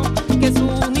tumbao, que es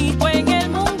único en el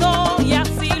mundo y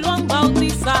así lo han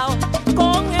bautizado,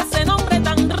 con ese nombre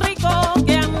tan rico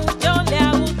que a muchos le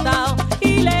ha gustado,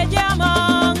 y le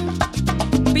llaman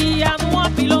piano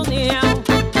apiloneado.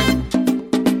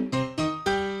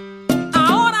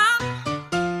 Ahora,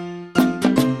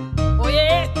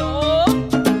 oye esto.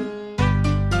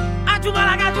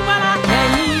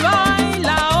 Ven y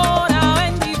baila ahora,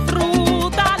 ven,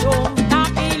 disfrútalo,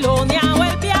 apiloneado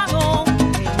el piano,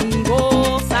 ven y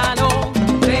gózalo.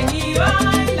 Ven y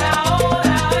baila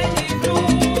ahora, ven,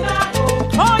 disfrútalo.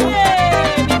 Oye,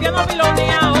 mi piano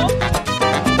apiloneado,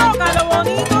 tócalo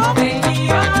bonito. Ven y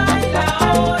baila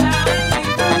ahora, ven,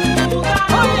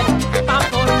 disfrútalo. Oye, pa'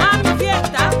 formar mi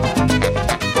fiesta,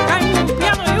 hay un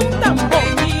piano y un tambor.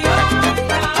 Ven y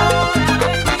baila ahora,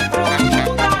 ven,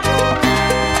 disfrútalo.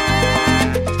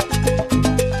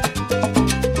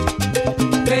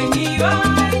 Ven y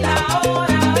baila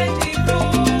ahora, ven,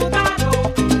 disfrútalo.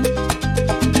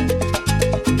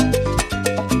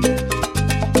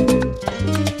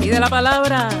 Pide la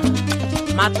palabra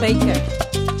Matt Baker.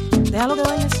 Déjalo que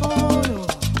baile solo.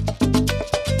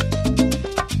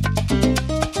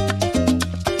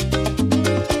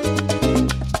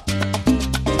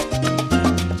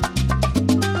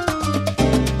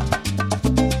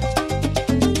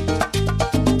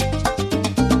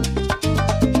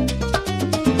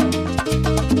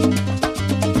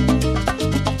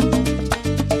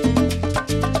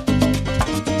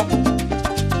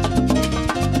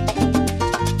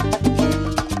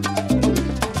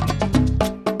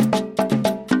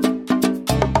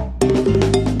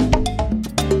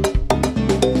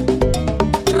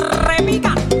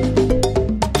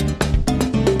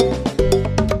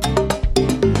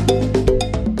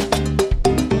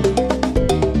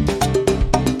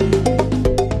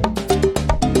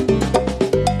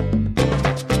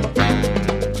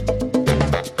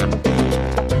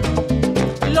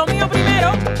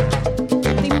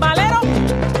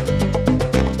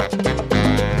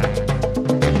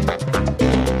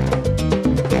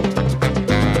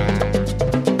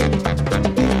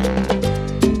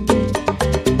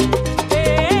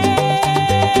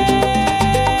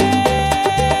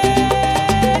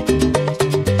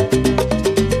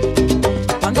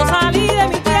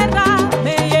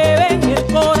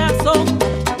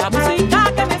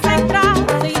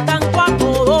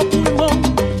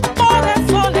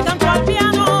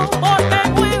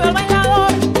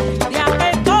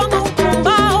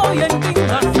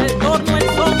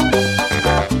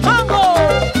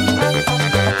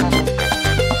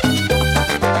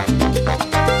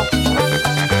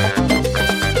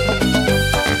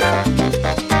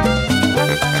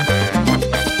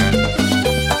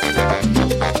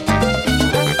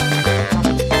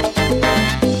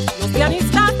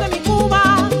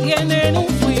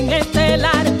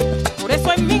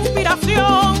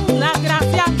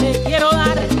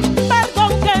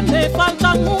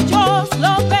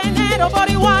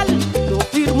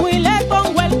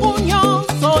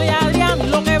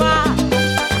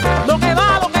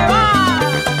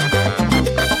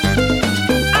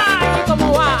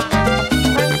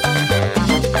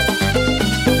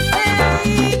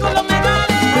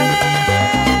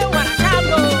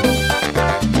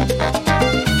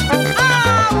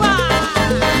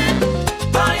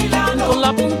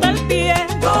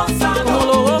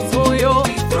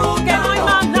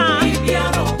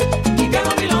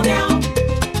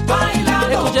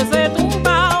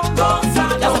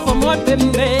 no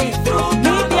entendés.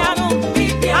 Mi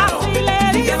piano, así le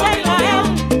dicen a él.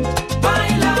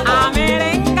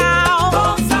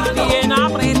 Amerengao, bien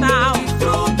apretado.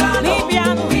 Mi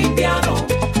piano,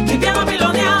 mi piano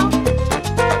piloneado.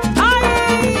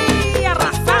 ¡Ay!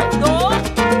 Arrasando.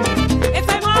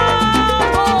 ¡Ese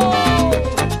mambo!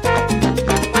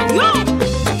 ¡Ay, yo!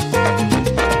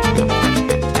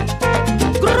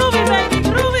 Groovy, baby,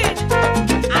 groovy.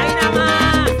 ¡Ay, nada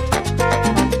más!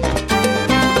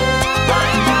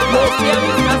 Los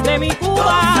pianistas de mi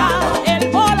Cuba, el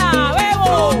Bola,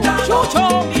 Bebo, Chucho,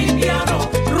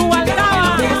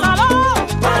 Rubalcaba, Salón,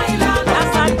 la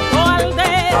Salto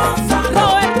Valdés,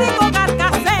 Robertico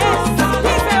Carcasés,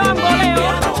 dice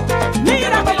Bamboleo,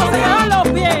 mira cómo se llevan los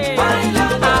pies, a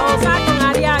Osa con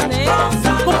Ariane,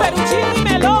 con Peruchín y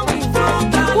Melón,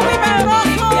 Cubi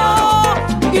Pedroso,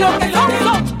 y los que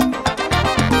son,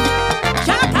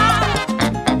 Chaca.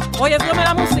 Oye, dígame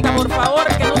la música, por favor,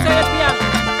 que no se desvían.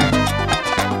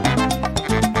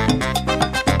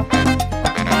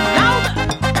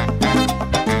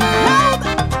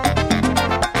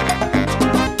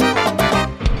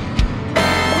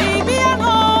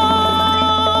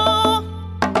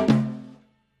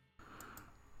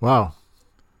 Wow.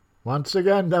 Once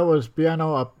again, that was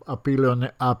Piano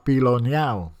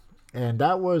Apiloneao. And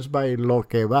that was by Lo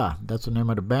Que Va. That's the name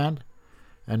of the band.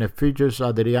 And it features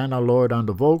Adriana Lord on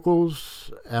the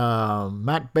vocals,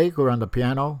 Matt Baker on the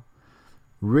piano,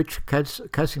 Rich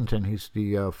Kessington, he's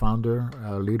the founder,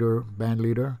 band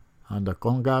leader, on the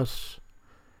congas.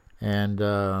 And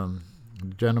the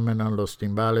gentleman on los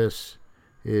timbales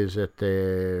is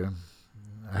I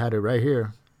had it right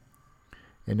here,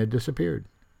 and it disappeared.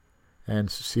 And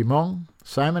Simon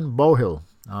Bohill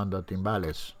on the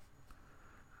timbales.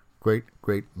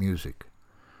 Great music.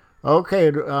 Okay,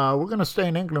 we're going to stay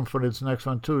in England for this next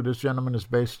one too. This gentleman is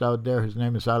based out there. His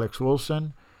name is Alex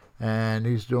Wilson, and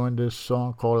he's doing this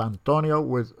song called Antonio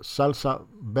with Salsa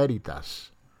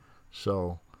Veritas.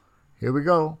 So, here we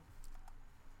go.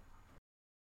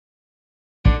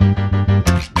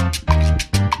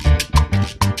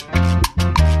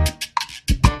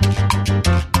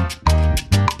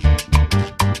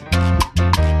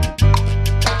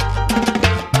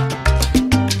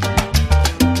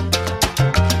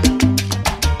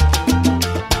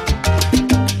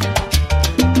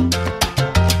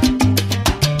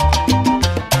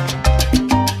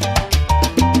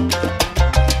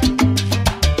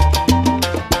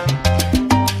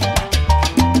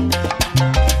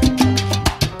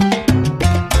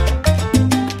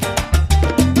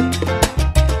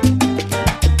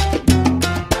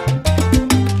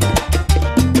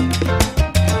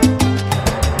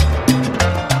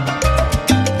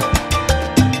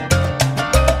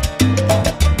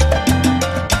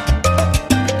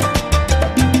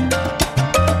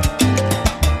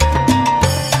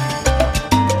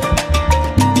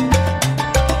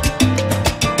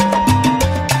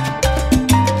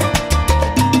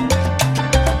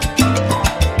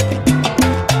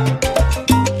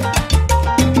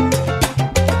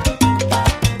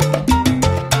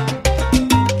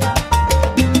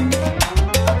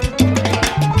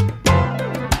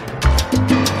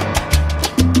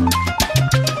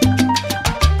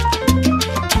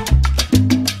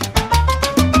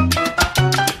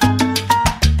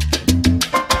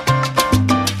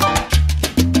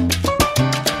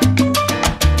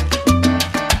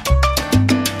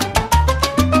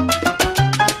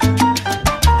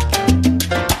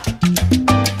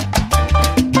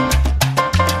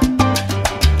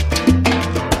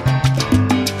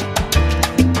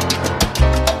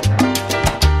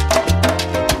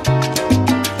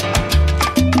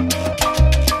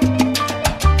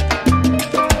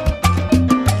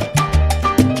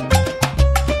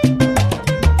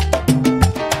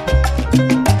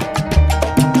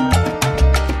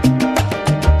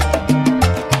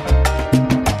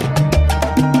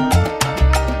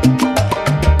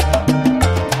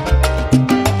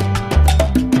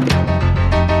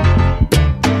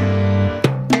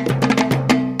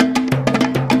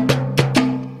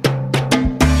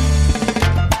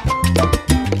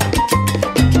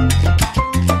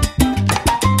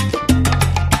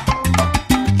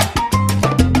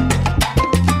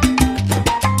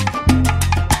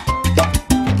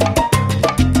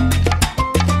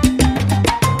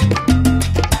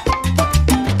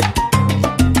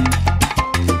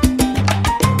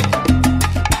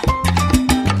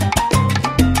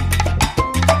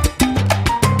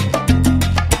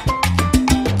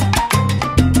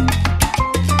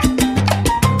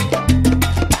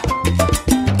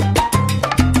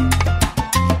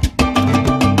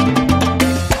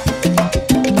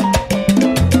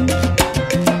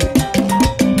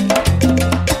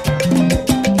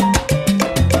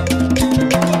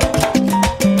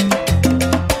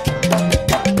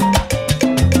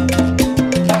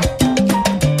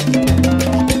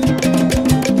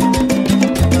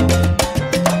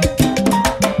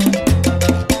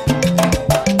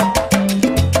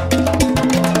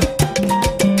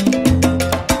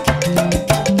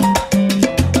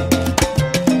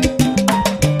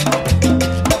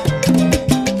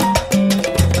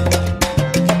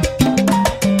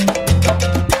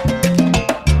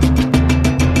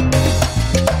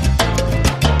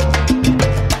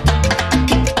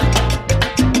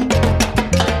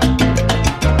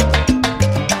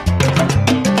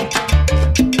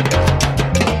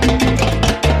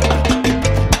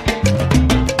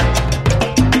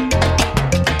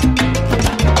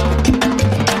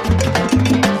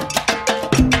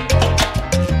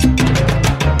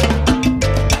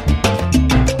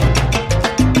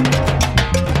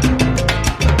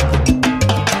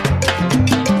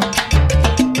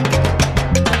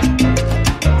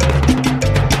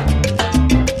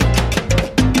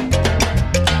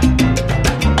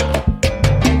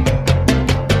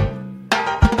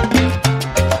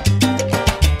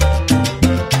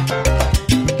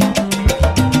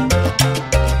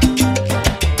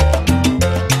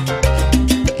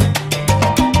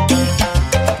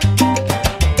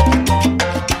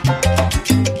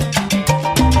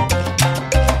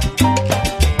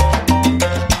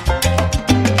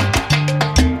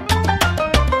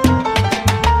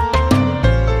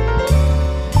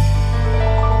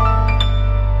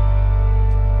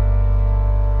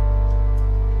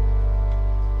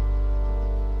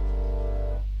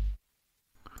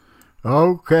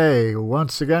 Okay,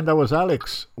 once again, that was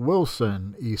Alex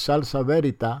Wilson y Salsa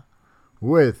Verita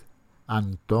with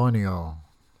Antonio.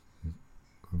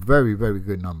 Very, very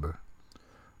good number.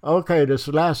 Okay, this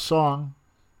last song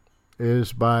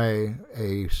is by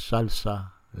a salsa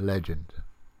legend.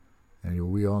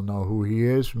 And we all know who he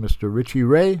is, Mr. Richie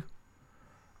Ray.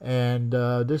 And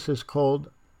this is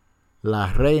called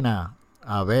La Reina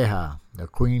Abeja, the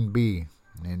Queen Bee.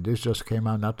 And this just came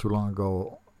out not too long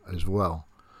ago as well.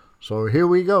 So here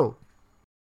we go.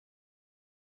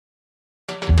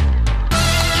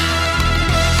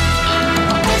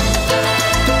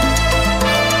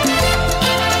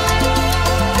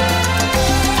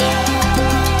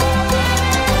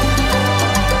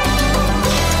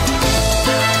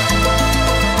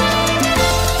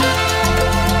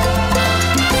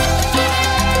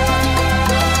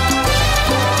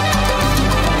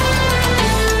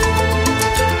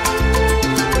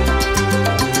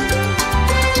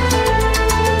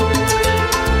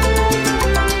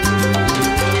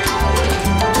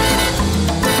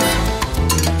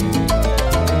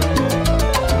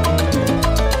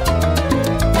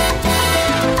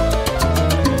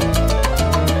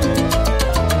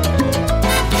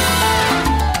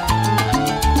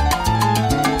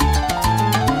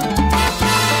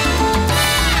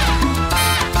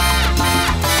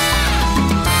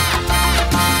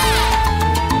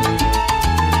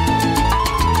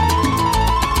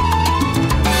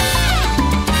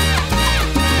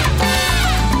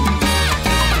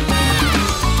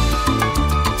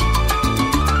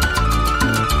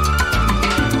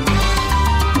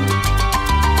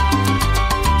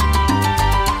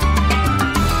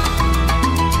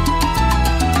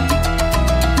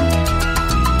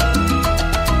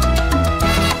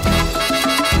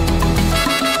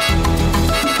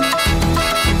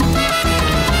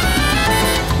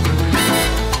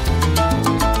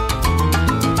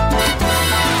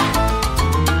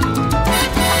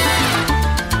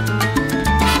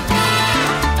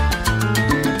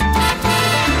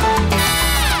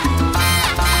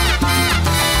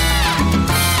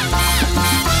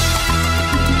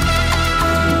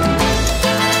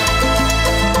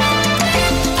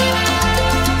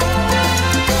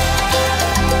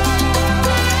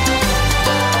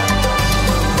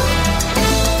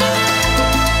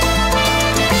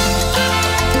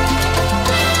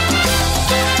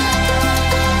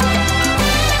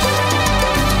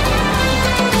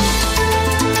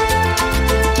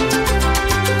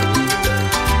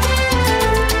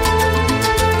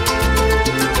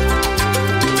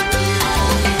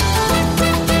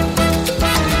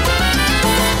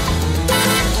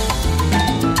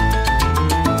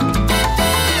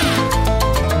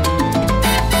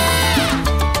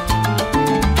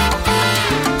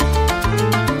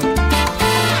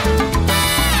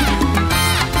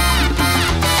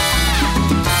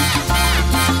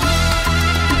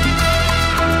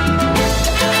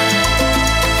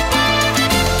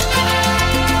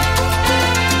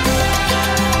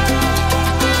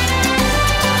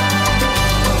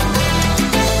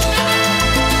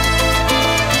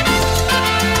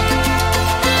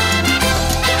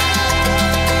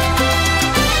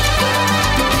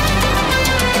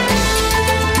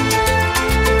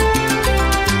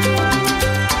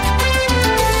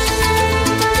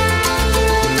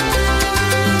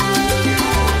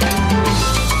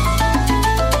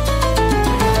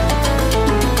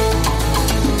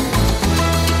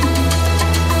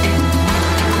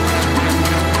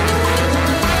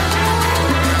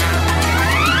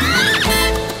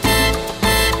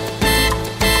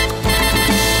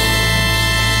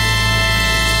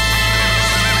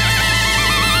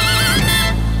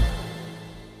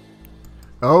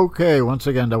 Okay, once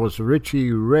again, that was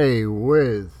Richie Ray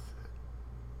with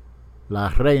La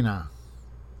Reina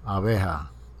Abeja.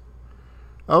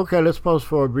 Okay, let's pause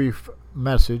for a brief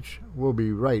message. We'll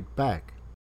be right back.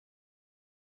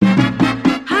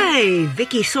 Hi,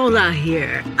 Vicky Sola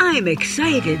here. I'm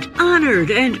excited,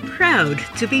 honored, and proud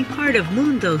to be part of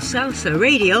Mundo Salsa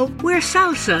Radio, where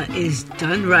salsa is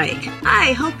done right.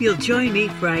 I hope you'll join me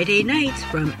Friday nights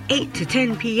from 8 to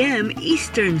 10 p.m.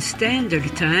 Eastern Standard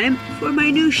Time for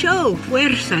my new show,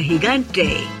 Fuerza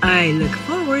Gigante. I look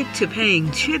forward to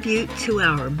paying tribute to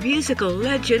our musical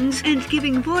legends and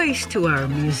giving voice to our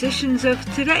musicians of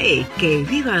today. Que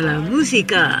viva la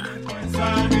música!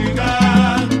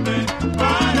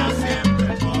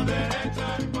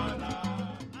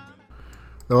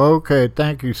 Okay,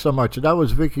 thank you so much. That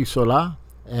was Vicky Sola.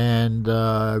 And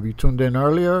if you tuned in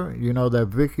earlier, you know that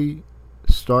Vicky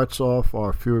starts off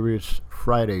our Furious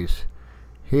Fridays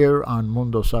here on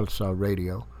Mundo Salsa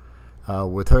Radio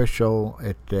with her show,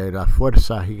 La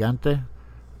Fuerza Gigante,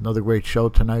 Another great show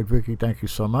tonight, Vicky. Thank you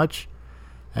so much.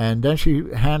 And then she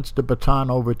hands the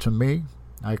baton over to me.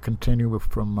 I continue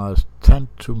from 10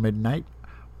 to midnight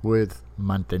with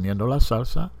Manteniendo la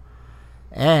Salsa.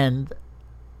 And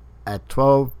at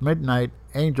 12 midnight,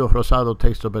 Angel Rosado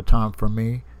takes the baton from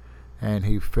me, and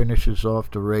he finishes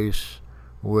off the race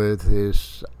with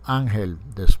his Ángel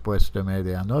Después de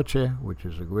Medianoche, which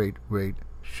is a great, great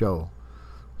show.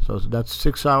 So that's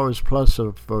 6 hours plus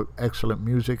of excellent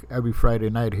music every Friday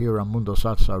night here on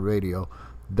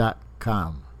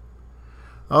MundoSalsaRadio.com.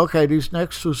 Okay, these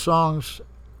next two songs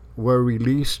were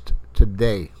released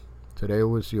today. Today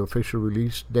was the official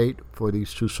release date for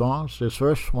these two songs. This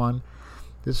first one,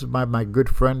 this is by my good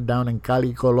friend down in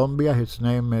Cali, Colombia. His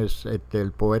name is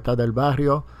El Poeta del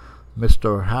Barrio,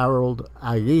 Mr. Harold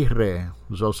Aguirre,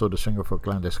 who's also the singer for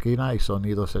Clandestina y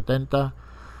Sonido 70.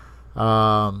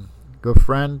 Good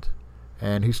friend,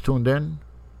 and he's tuned in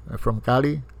from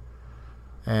Cali.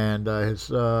 And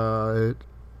the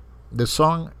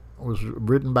song was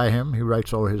written by him. He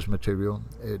writes all his material.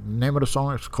 The name of the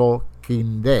song is called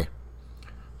Quinde.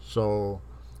 So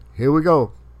here we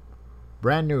go.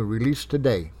 Brand new, released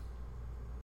today.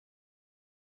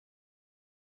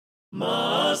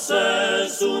 Mas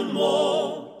es un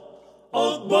mo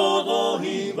ogbodo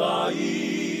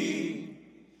hibai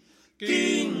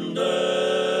Quinde,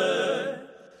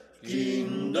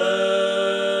 Quinde.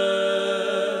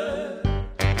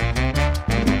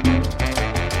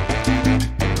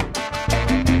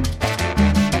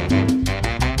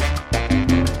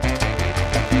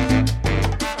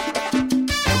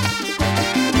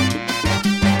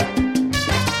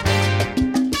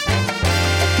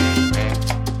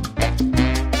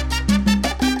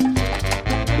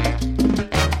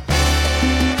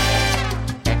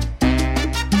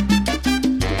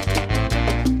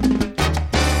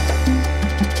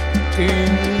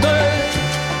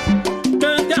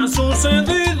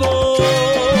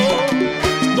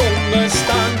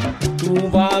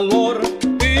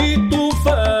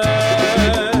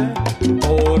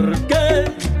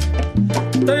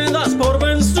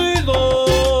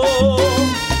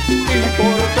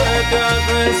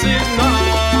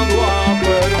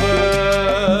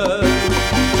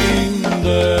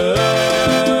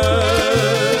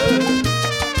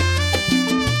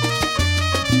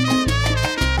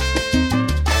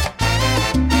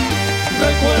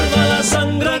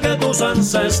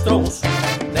 Ancestros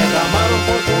derramaron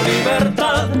por tu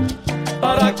libertad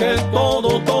para que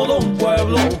todo un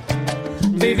pueblo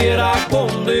viviera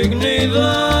con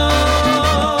dignidad.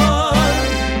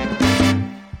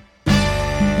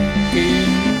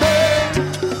 Quinde,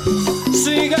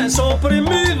 sigues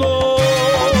oprimido,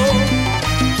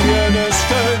 tienes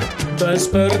que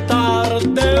despertar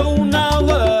de una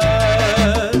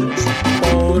vez,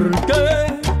 porque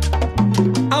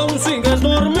aún sigues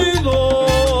dormido.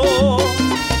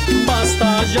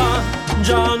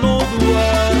 Ya no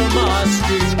duermas,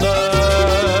 Quinde.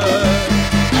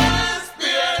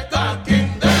 Despierta,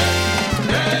 Quinde,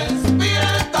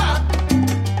 despierta.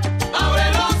 Abre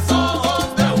los ojos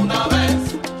de una vez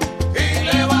y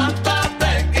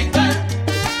levántate, Quinde.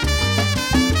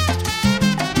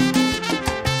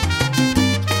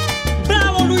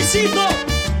 ¡Bravo, Luisito!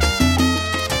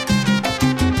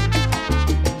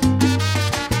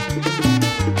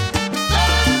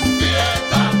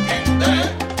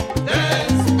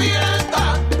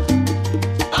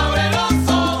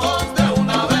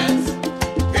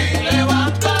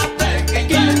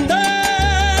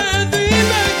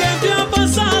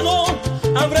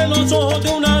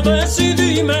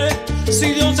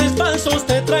 Si dioses falsos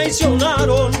te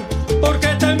traicionaron, ¿por qué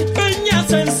te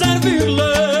empeñas en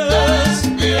servirles?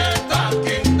 Despierta,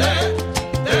 Quinde,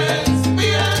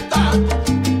 despierta.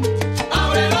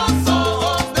 Abre los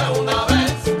ojos de una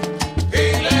vez y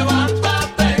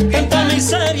levántate, Quinde. Tanta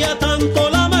miseria, tanto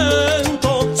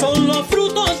lamento, son los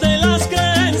frutos de las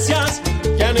creencias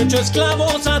que han hecho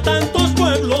esclavos a tantos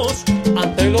pueblos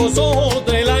ante los ojos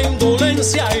de la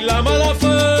indolencia y la mala fe.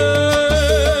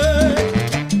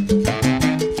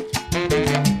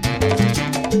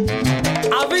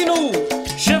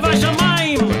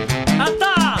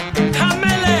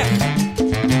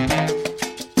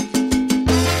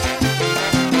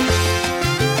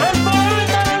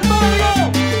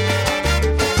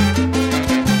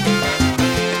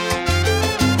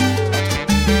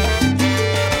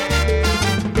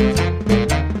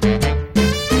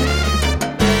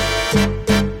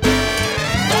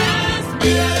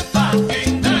 Despierta,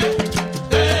 Quinde,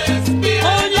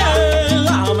 despierta.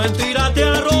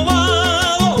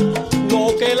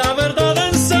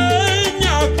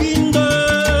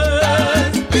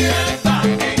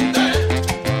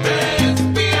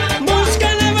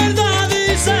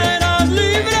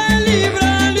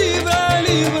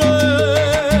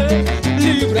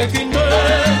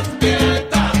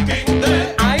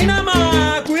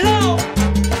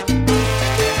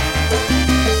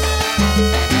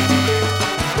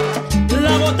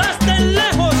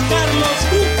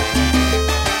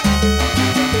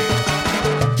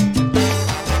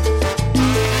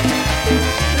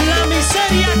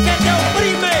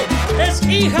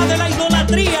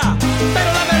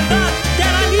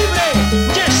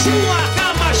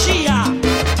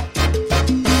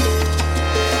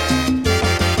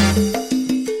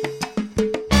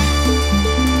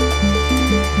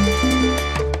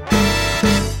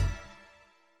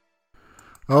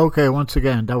 Okay, once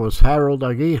again, that was Harold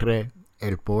Aguirre,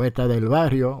 El Poeta del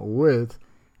Barrio, with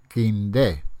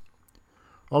Quindé.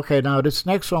 Okay, now this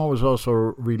next song was also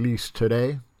released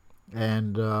today,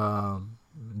 and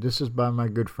this is by my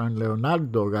good friend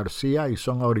Leonardo Garcia y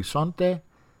Son Horizonte,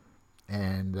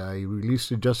 and he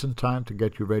released it just in time to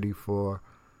get you ready for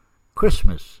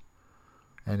Christmas.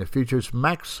 And it features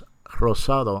Max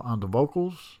Rosado on the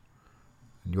vocals,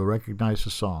 and you'll recognize the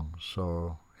song.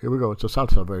 So here we go. It's a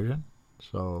salsa version.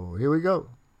 So here we go.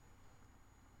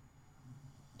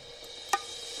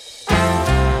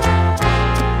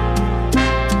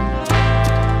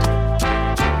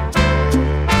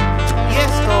 Y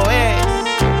esto es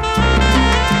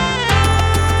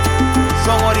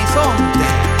Son Horizonte.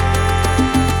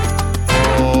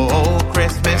 Oh,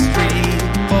 Christmas tree,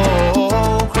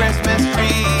 oh, Christmas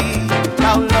tree,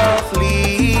 how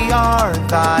lovely are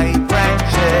thy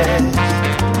branches.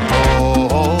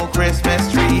 Oh,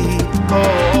 Christmas tree,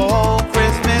 oh,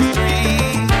 Christmas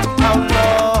tree, how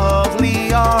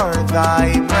lovely are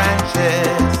thy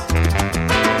branches.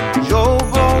 Yo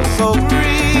go so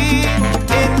green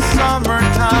in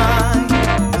summertime,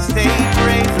 stay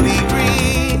bravely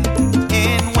green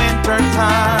in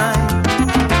wintertime.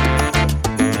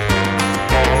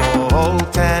 Oh,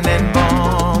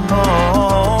 Tannenbaum,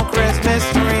 oh, Christmas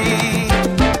tree,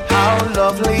 how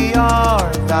lovely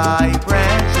are thy branches.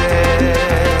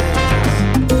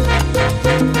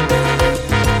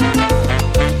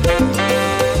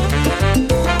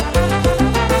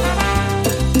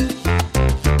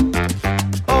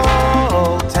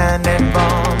 Oh,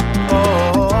 Tannenbaum,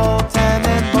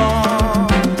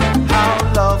 how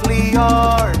lovely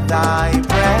are thy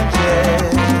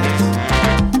branches.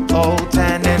 Oh,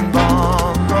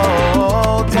 Tannenbaum,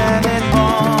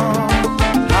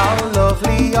 how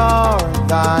lovely are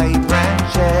thy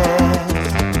branches.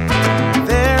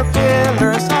 Their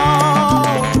pillars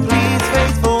all please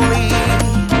faithfully,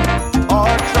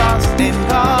 or trust in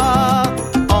God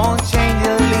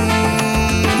unchangeably.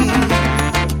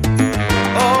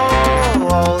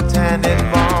 Oh,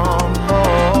 Tannenbaum,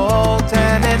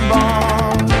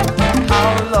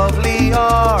 how lovely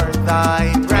are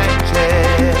thy branches.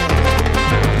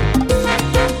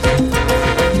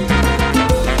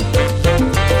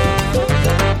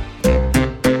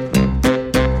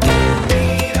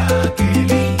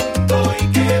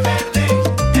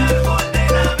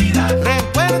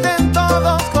 Recuerden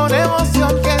todos con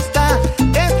emoción que esta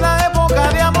es la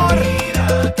época de amor.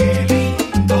 Mira qué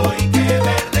lindo y qué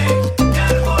verde, mi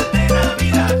árbol de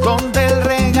Navidad. Donde el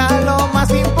regalo más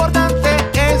importante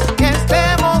es que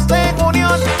estemos en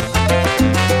unión.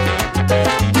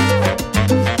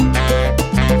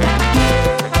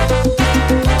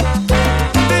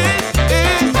 This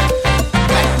is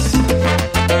Flex.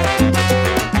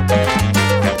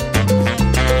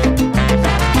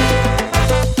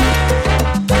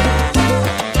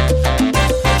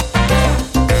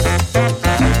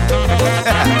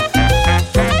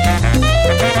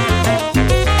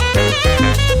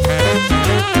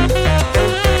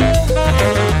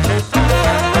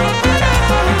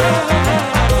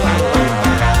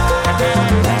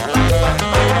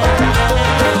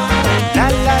 La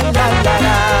la la la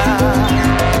la.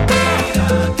 Mira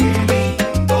qué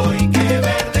lindo y qué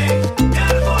verde, mi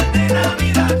árbol de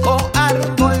Navidad. Oh,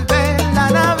 árbol de la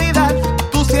Navidad,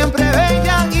 tú siempre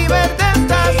bella y verde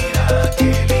estás. Mira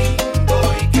qué lindo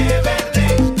y qué verde,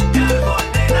 mi árbol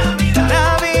de Navidad.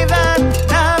 Navidad,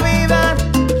 Navidad,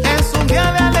 es un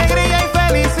día de alegría y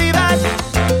felicidad.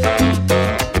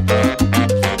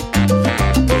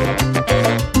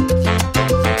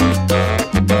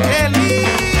 Qué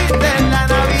linda es la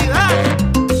Navidad.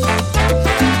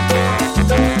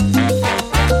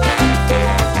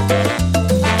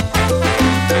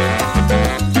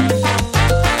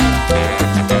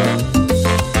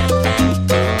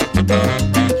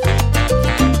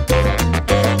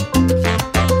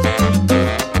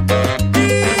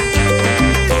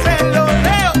 Se lo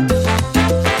leo.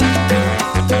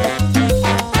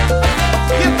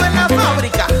 Y esto es la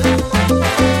fábrica.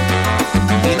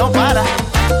 Y no para.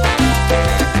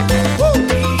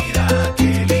 Mira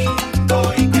qué lindo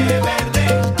y qué verde,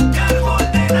 mi árbol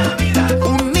de Navidad.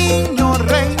 Un niño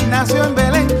rey nació en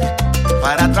Belén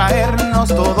para traernos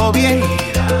todo bien.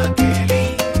 Mira qué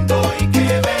lindo y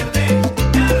qué verde,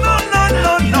 mi árbol de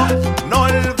Navidad. No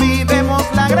olvidemos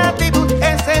la gratitud,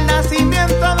 es el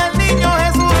nacimiento del niño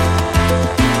Jesús.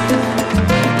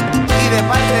 Y de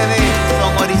parte de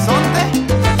Son Horizonte,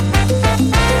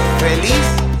 feliz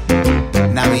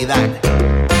Navidad.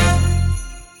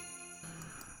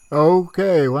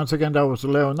 Okay, once again, that was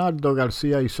Leonardo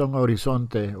Garcia y Son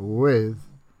Horizonte with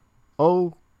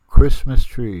Oh Christmas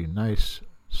Tree. Nice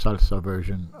salsa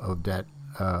version of that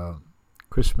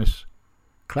Christmas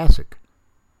classic.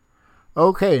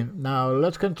 Okay, now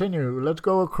let's continue. Let's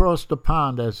go across the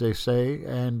pond, as they say,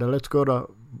 and let's go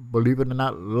to, believe it or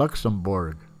not,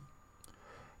 Luxembourg.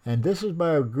 And this is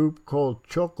by a group called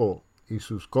Choco y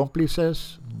sus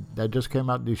cómplices that just came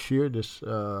out this year, this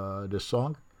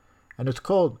song. And it's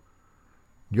called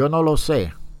Yo No Lo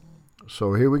Sé.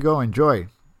 So here we go. Enjoy.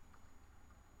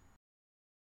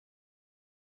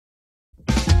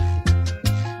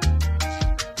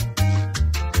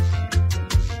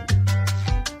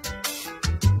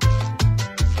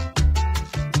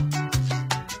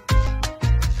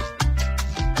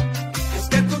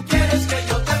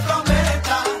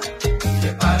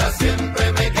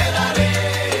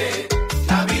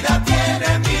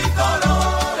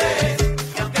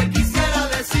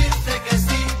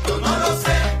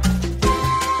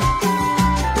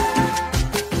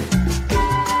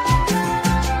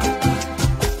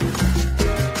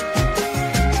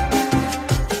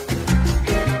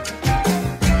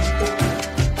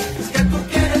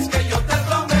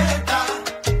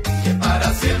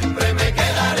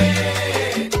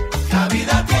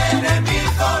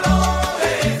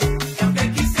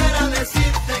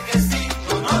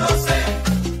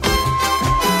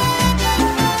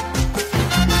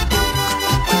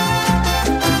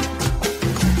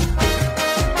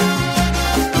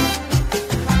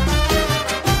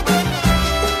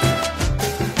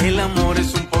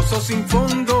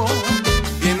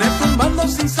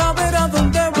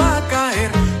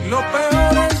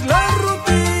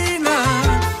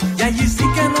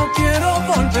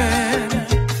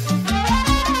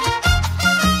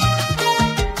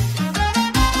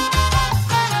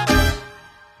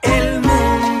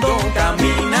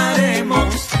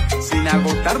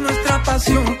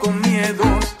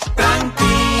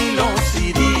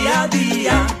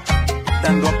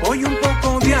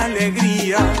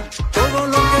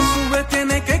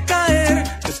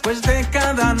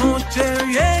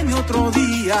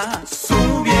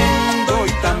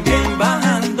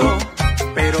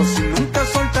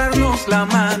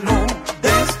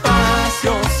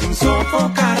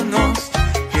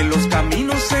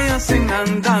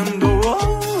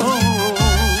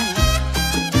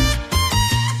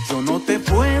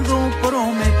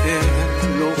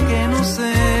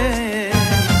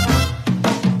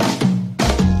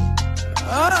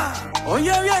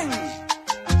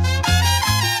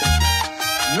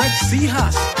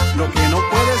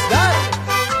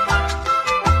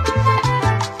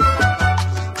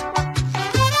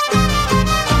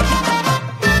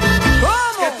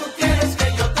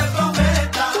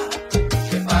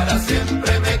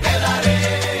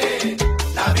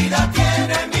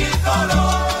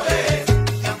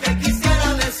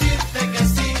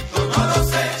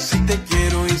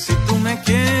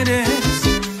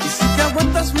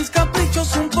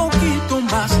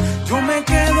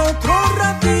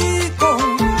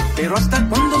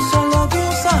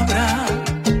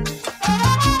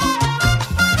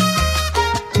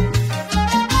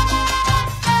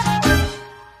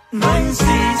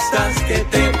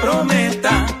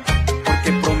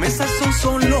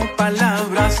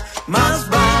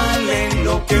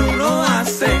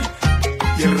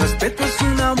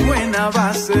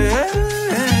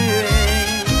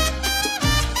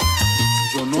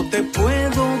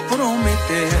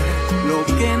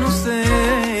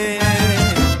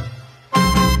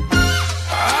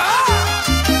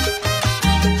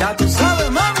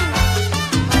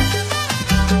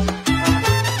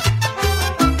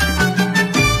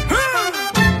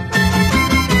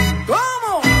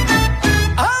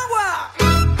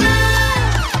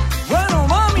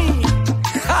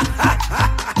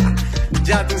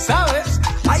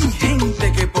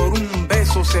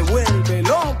 Se vuelve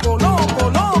loco, loco,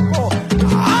 loco.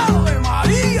 ¡Ave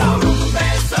María! Por un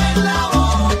beso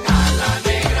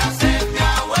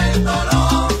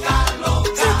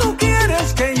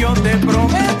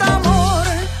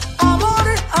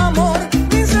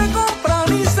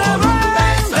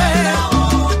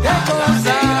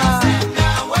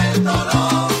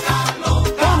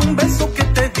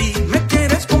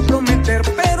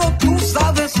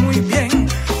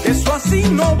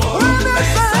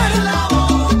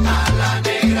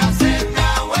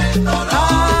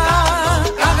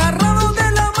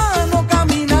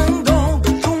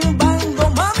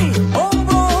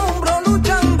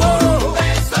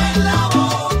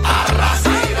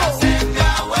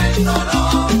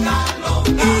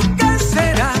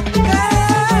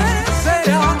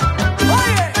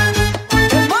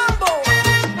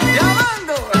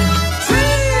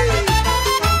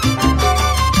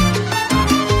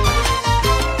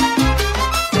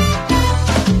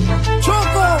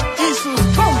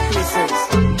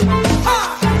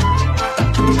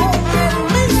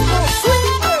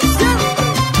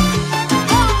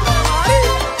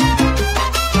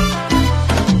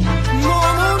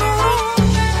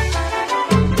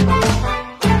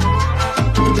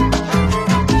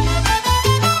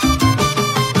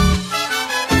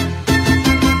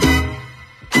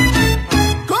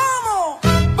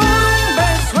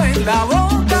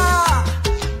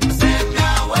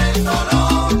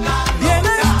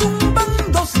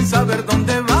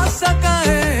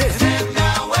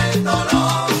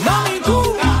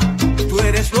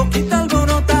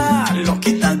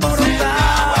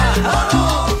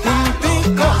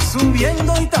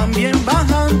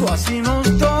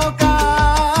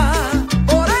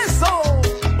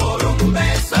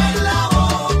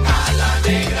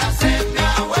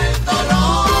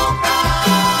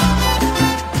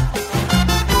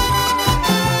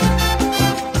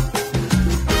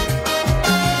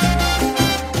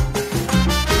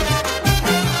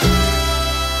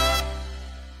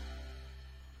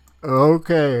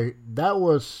Okay, that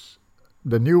was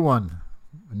the new one,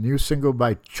 a new single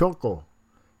by Choco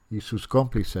y sus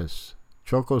cómplices.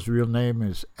 Choco's real name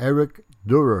is Eric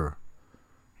Durer.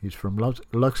 He's from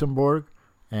Luxembourg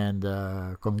and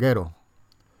Conguero.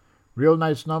 Real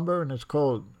nice number, and it's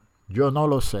called Yo No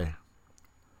Lo Sé.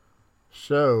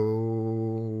 So,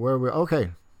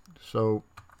 okay. So,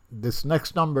 this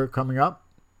next number coming up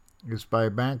is by a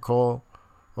band called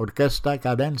Orquesta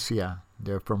Cadencia.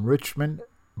 They're from Richmond,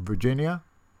 Virginia.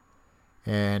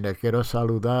 And quiero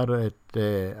saludar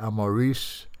a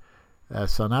Maurice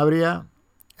Sanabria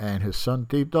and his son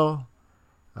Tito.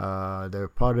 They're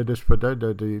part of this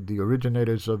production, the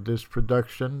originators of this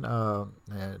production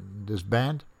and this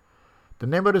band. The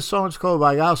name of the song is called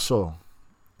Bagazo.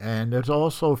 And there's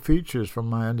also features, from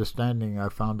my understanding, I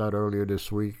found out earlier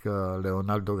this week,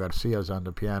 Leonardo Garcia's on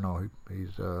the piano.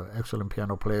 He's an excellent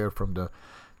piano player from the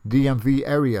DMV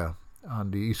area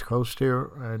on the East Coast here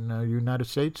in the United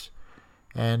States.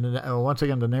 And once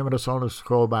again, the name of the song is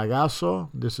called Bagazo.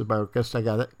 This is by Orquesta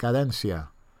Cadencia.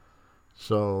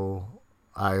 So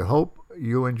I hope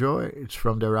you enjoy. It's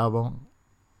from their album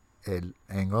En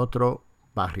Otro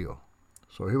Barrio.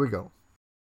 So here we go.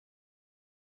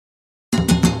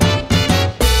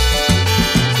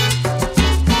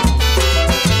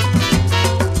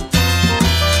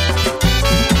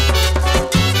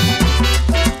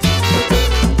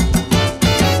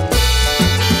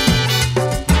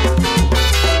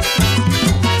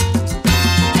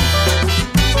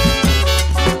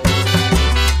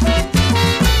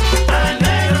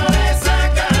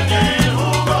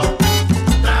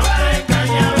 Trabajar en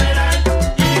cañaveral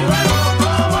y luego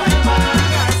como el mar.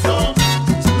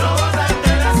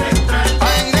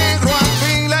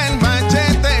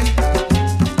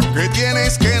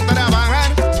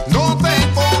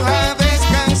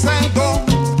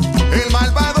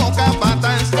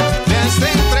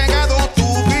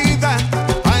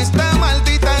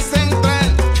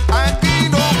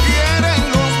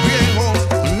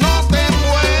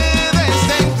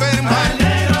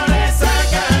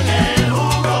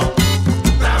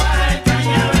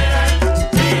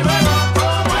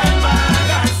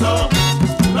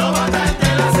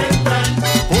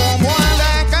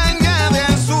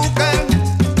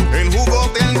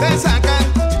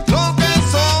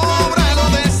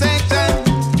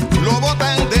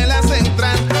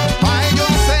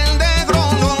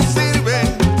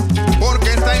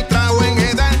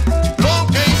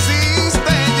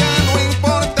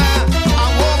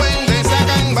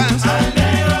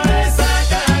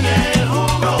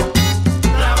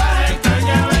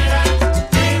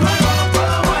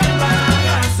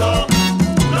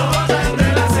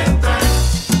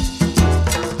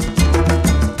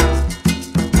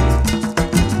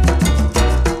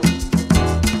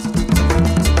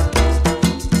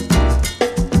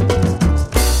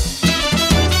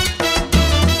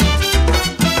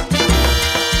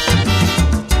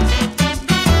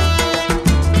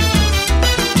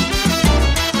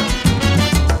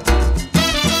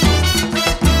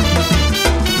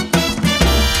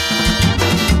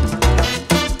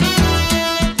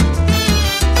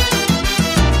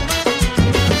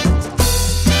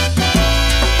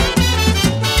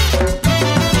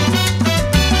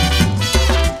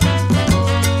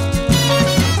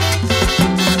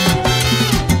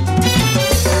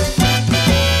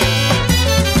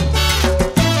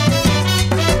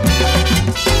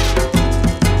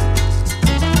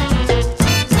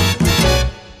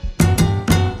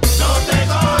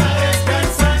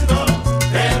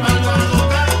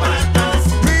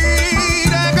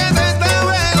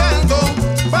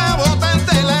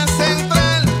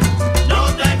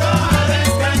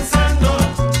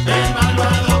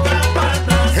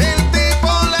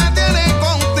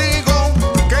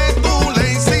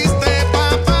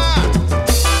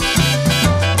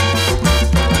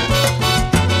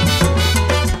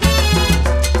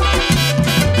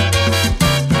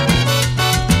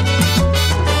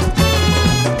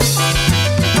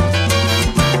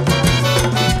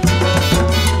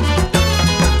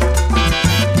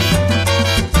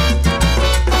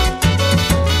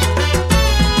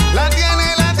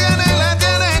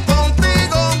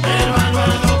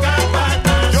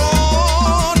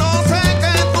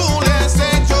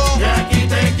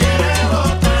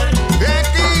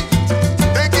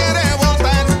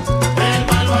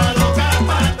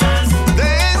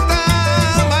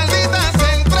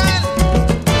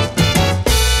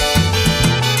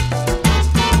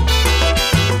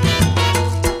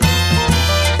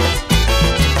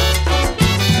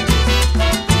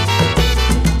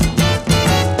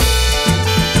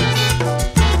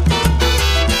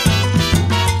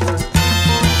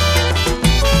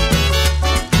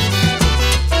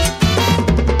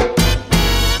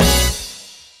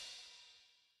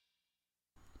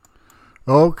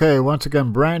 Okay, once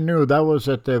again, brand new. That was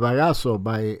at the Bagazo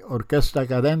by Orquesta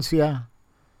Cadencia,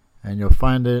 and you'll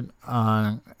find it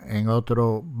on En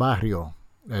Otro Barrio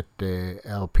at the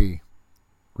LP.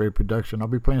 Great production. I'll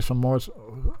be playing some more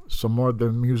of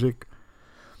the music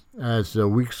as the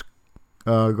weeks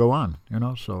go on,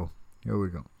 so here we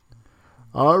go.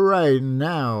 All right,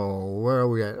 now, where are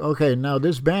we at? Okay, now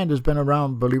this band has been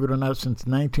around, believe it or not, since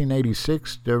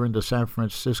 1986. They're in the San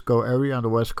Francisco area on the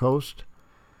West Coast.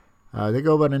 They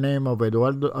go by the name of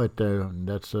Eduardo,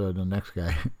 that's the next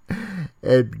guy,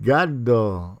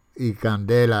 Edgardo y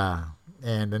Candela.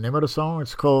 And the name of the song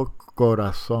is called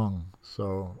Corazón.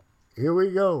 So, here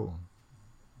we go.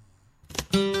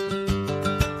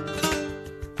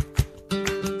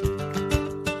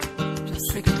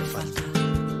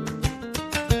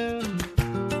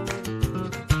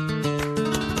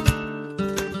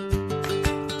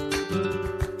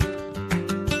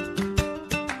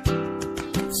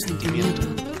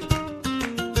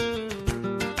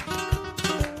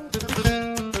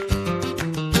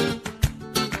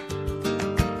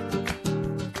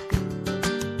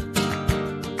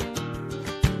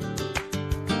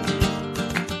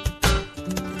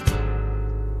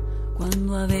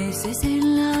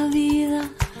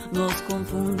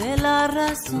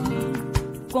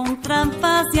 Con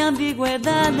trampas y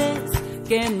ambigüedades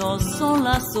que no son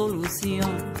la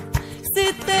solución.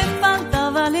 Si te falta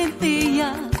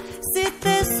valentía, si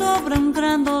te sobra un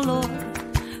gran dolor,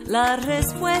 la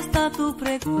respuesta a tu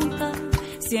pregunta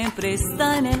siempre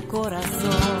está en el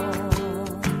corazón.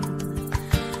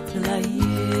 La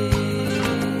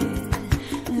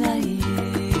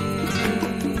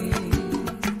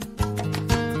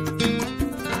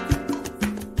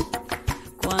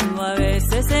Cuando a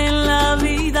veces en la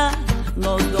vida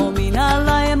nos domina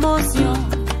la emoción,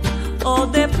 o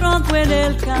de pronto en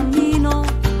el camino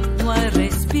no hay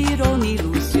respiro ni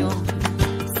ilusión.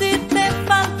 Si te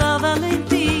falta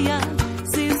valentía,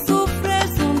 si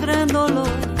sufres un gran dolor,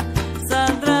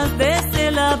 saldrás de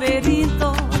ese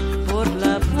laberinto por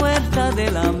la puerta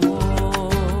del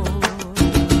amor.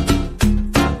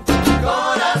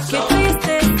 Corazón. Qué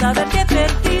triste saber que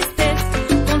perdiste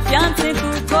confianza en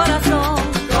tu corazón.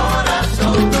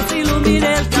 Nos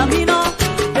ilumine el camino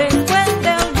después de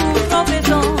algún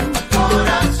tropezón.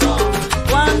 Corazón.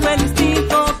 Cuando el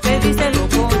instinto te dice lo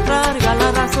contrario a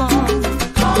la razón.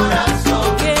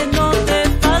 Corazón. Que no te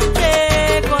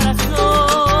falte corazón.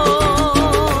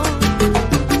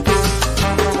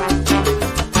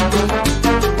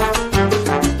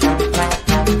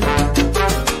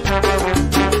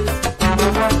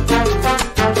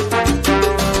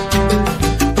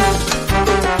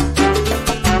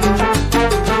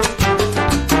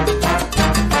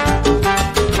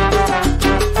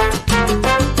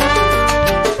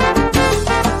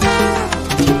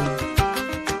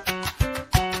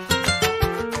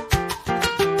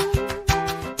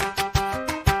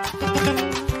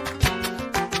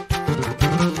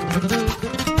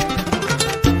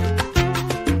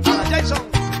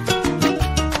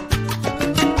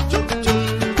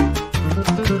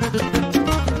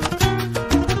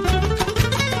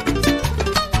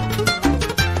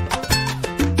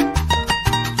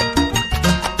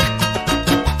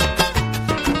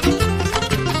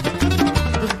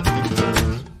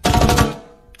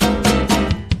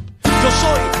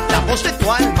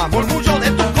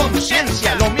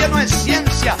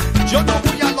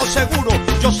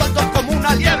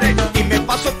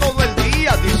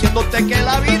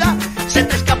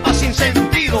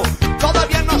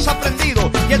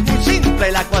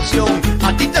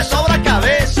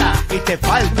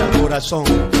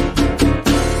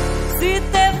 Si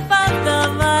te falta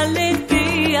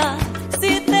valentía,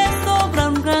 si te sobra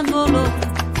un gran dolor,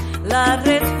 la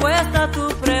respuesta a tu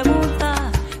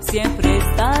pregunta siempre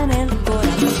está en el corazón.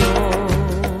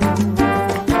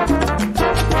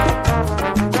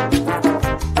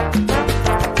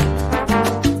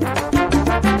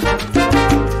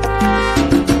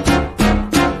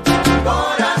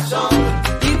 Corazón.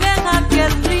 Y deja que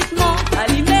el ritmo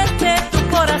alimente tu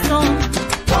corazón.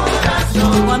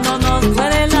 Cuando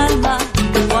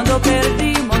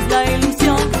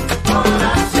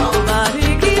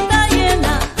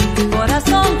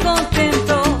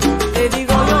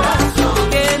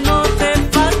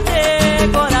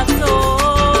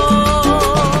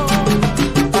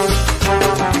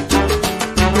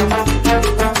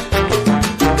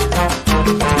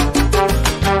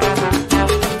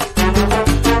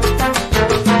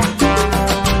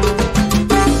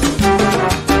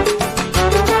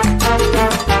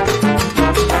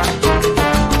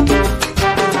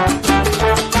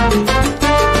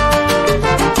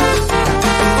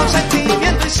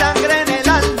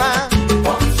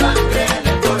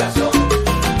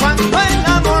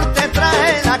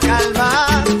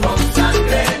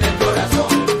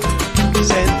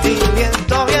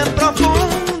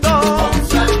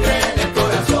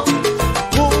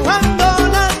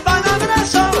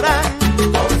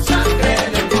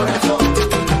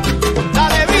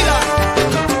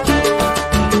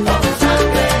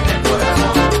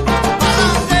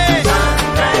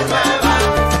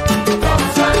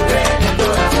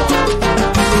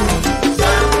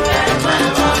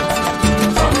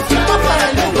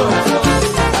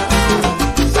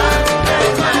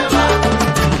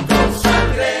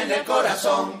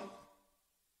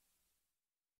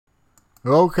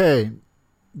Okay,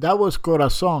 that was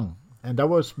Corazon, and that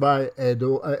was by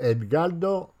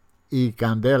Edgardo y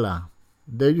Candela.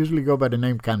 They usually go by the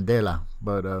name Candela,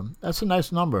 but that's a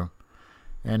nice number.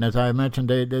 And as I mentioned,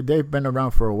 they've been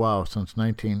around for a while, since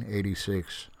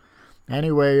 1986.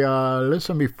 Anyway,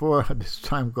 listen, before this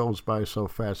time goes by so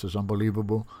fast, it's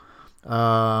unbelievable.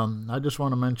 I just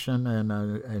want to mention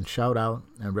and shout out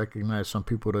and recognize some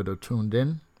people that are tuned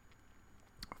in.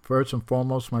 First and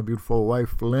foremost, my beautiful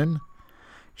wife, Lynn.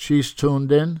 She's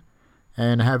tuned in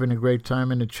and having a great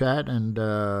time in the chat and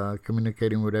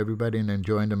communicating with everybody and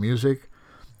enjoying the music.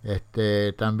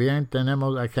 También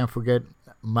tenemos, I can't forget,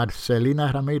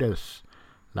 Marcelina Ramirez,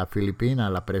 la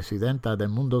Filipina, la presidenta del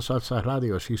Mundo Salsa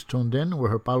Radio. She's tuned in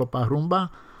with her Palo Pa Rumba,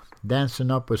 dancing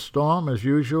up a storm as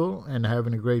usual and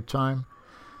having a great time.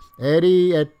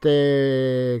 Eddie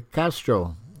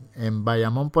Castro in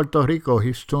Bayamón, Puerto Rico.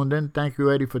 He's tuned in. Thank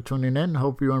you, Eddie, for tuning in.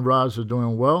 Hope you and Roz are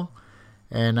doing well.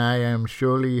 And I am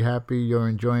surely happy you're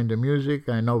enjoying the music.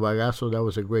 I know Bagazo, that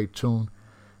was a great tune.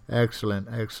 Excellent,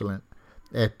 excellent.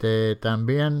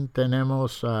 También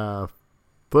tenemos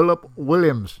Philip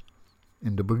Williams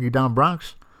in the Boogie Down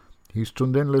Bronx. He's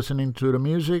tuned in listening to the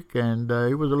music, and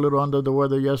he was a little under the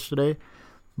weather yesterday.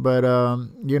 But,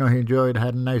 he enjoyed,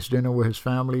 had a nice dinner with his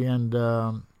family, and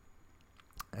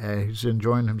he's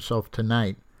enjoying himself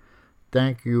tonight.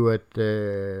 Thank you,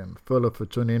 Philip, for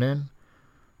tuning in.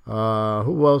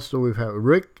 Who else do we have?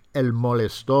 Rick El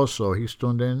Molestoso. He's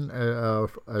tuned in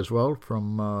as well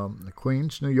from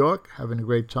Queens, New York, having a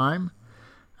great time.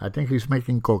 I think he's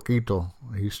making coquito.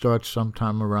 He starts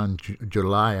sometime around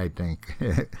July, I think,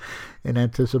 in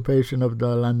anticipation of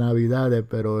the La Navidad.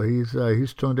 Pero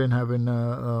he's tuned in, having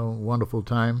a wonderful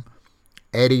time.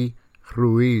 Eddie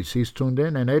Ruiz, he's tuned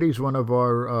in, and Eddie's one of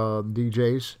our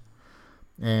DJs.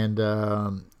 And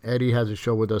Eddie has a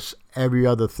show with us every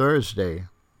other Thursday.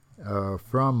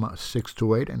 From 6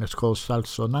 to 8, and it's called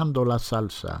Salsonando la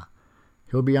Salsa.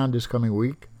 He'll be on this coming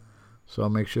week, so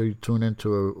make sure you tune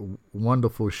into a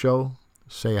wonderful show.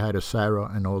 Say hi to Sarah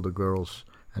and all the girls,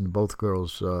 and both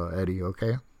girls, Eddie,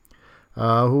 okay?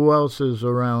 Who else is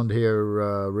around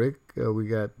here, Rick? We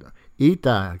got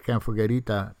Ita. I can't forget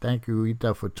Ita. Thank you,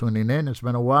 Ita, for tuning in. It's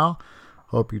been a while.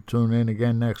 Hope you tune in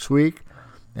again next week.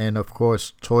 And, of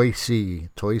course, Toysy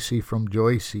from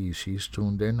Joycey. She's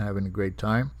tuned in, having a great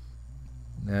time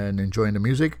and enjoying the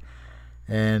music.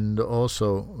 And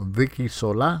also Vicky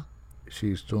Sola,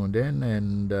 she's tuned in,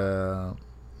 and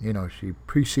she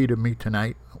preceded me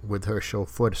tonight with her show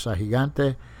Fuerza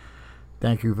Gigante.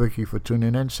 Thank you, Vicky, for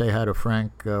tuning in. Say hi to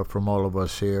Frank from all of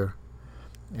us here.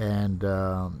 And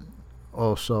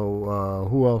also,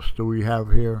 who else do we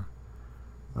have here?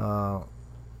 Well,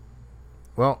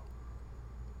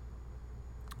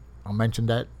 I'll mention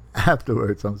that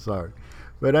afterwards. I'm sorry.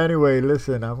 But anyway,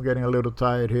 listen, I'm getting a little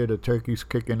tired here. The turkey's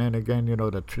kicking in again,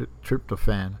 the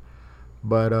tryptophan.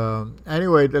 But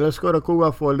anyway, let's go to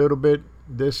Cuba for a little bit.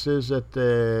 This is at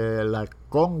La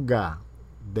Conga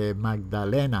de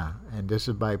Magdalena, and this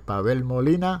is by Pavel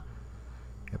Molina.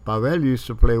 Pavel used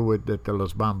to play with the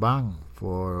Los Bang Bang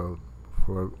for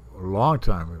a long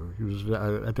time. He was,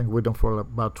 I think, with them for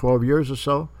about 12 years or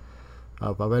so.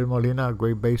 Pavel Molina, a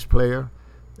great bass player.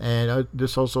 And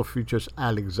this also features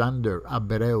Alexander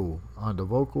Abreu on the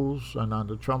vocals and on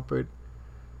the trumpet.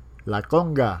 La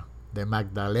Conga de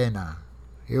Magdalena.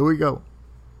 Here we go.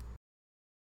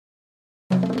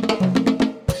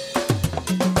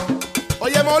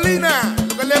 Oye, Molina,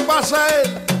 lo que le pasa a él.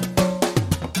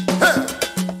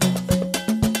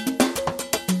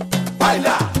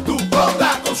 Baila tu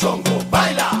conga con songo,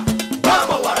 baila,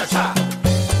 vamos guarachá.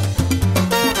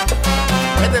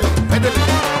 Métele, métele.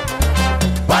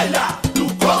 Baila tu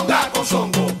conga con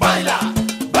songo, baila,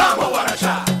 vamos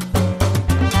guarachá.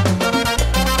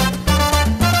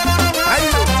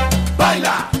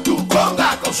 Baila tu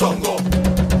conga con songo.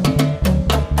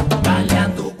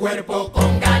 Baila tu cuerpo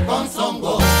conga con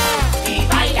songo y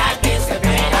baila que se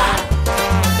pega.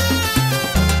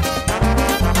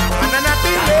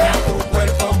 Baila tu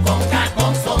cuerpo conga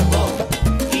con songo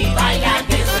y baila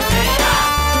que se pega.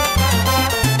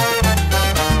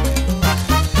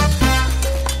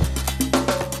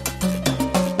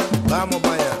 Vamos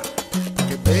para allá.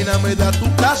 Qué pena me da tu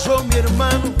caso, mi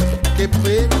hermano. Qué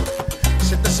pena.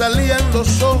 Se te salían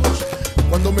los ojos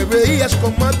cuando me veías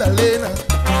con Magdalena.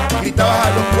 Gritabas a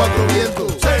los cuatro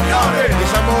vientos. Señores,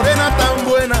 esa morena tan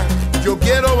buena, yo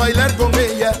quiero bailar con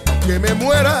ella, que me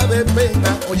muera de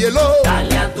pena. Óyelo.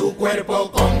 Dale a tu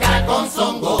cuerpo conga con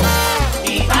songo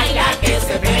y baila que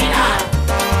se pega.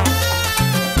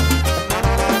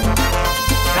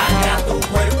 Dale a tu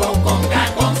cuerpo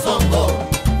conga con songo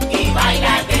y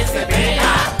baila que se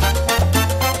pega.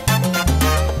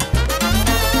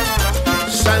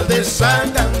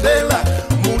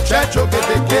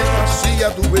 quien hacía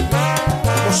tu vez.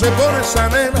 Como se pone esa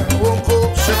nena,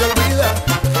 poco se te olvida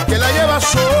que la llevas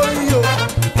soy yo,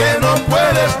 que no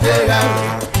puedes llegar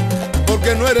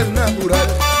porque no eres natural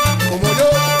como yo.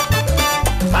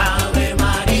 Ave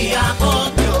María,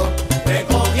 cogió, te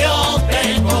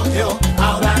cogió,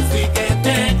 ahora sí que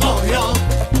te cogió.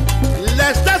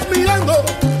 La estás mirando,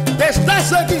 te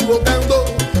estás equivocando,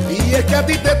 y es que a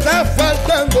ti te está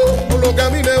faltando lo que a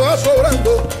mí me va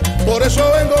sobrando, por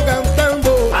eso vengo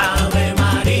cantando. Ave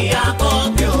María,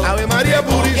 cogió, Ave María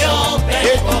purísima,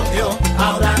 te cogió,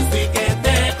 ahora sí que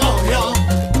te cogió.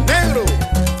 Negro,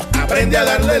 aprende a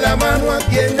darle la mano a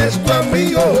quien es tu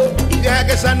amigo, y deja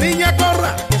que esa niña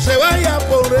corra, que se vaya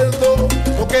por el do,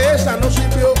 porque esa no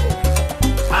sirvió.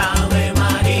 Ave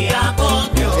María,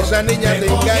 cogió, esa niña te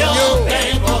engañó.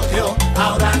 Te cogió,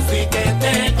 ahora sí que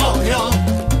te cogió.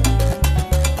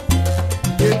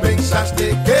 ¿Qué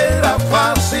pensaste que era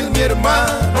fácil, mi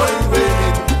hermano, y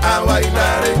venir a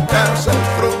bailar en casa? El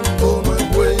pronto no es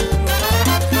bueno.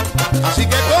 Así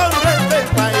que córrete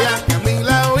para allá, que a mí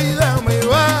la vida me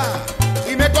va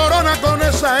y me corona con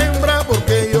esa hembra,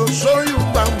 porque yo soy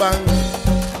un bambán.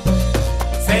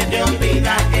 Se te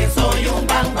olvida que soy un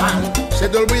bambán. Se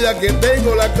te olvida que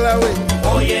tengo la clave.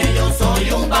 Oye, yo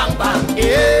soy un bambán.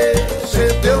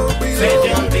 Se te olvida. Se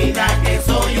te olvida que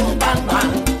soy un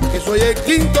bambán. Que soy el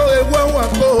quinto de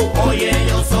Guaguancó. Oye,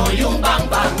 yo soy un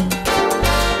bambán.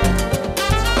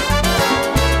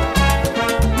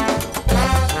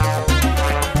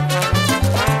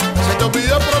 Se te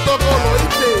olvidó el protocolo,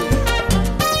 ¿viste?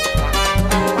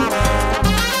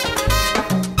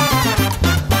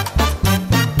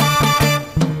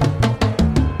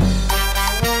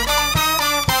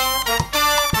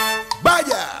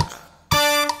 ¡Vaya!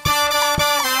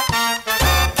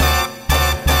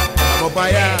 Vamos para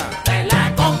allá. De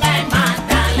la conga en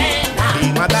Magdalena. Y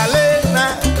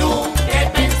Magdalena, tú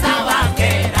que pensabas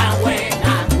que era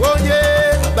buena. Oye,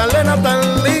 Magdalena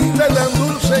tan linda y tan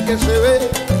dulce que se ve,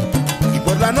 y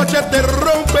por la noche te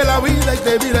rompe la vida y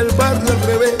te vira el barrio al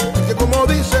revés, que como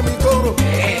dice mi coro,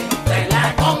 de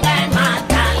la conga en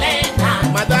Magdalena.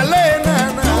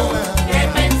 Magdalena, tú que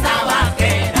pensabas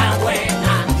que era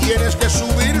buena. Tienes que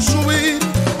subir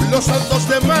los altos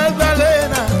de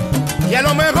Magdalena, y a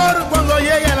lo mejor cuando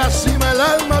llegue a la cima el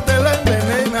alma te la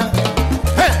envenena.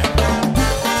 ¡Hey!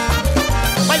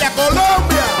 ¡Vaya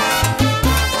Colombia!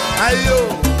 ¡Ay Dios!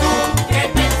 Tú que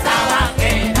pensabas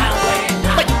que era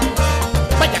buena.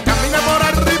 Vaya, camina por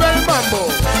arriba el mambo.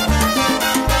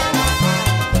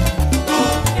 Tú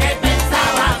que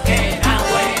pensabas que era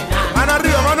buena. Mano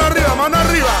arriba, mano arriba, mano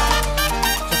arriba.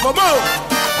 Se formó.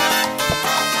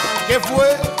 ¿Qué fue?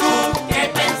 Tú que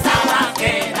pensabas que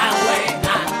era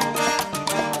buena.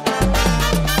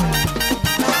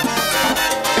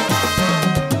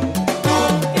 Tú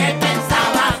que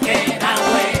pensabas que era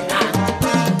buena.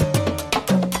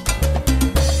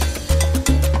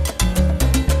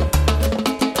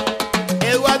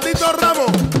 Eduardito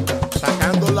Ramos,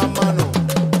 sacando la mano.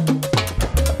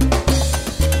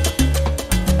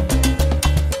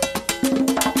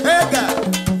 Ega,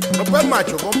 no fue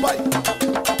macho, compadre.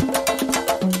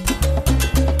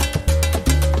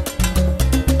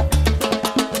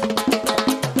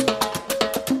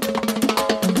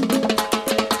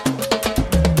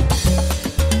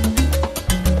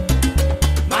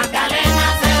 Magdalena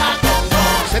se va con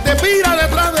dos. Se te pira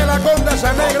detrás de la conga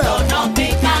esa negra. No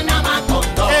pica nada más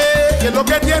con dos. Que es lo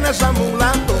que tiene esa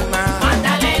mulatona.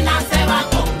 Magdalena se va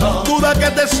con dos. Duda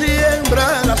que te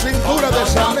siembra la cintura de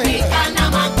esa No negra. pica nada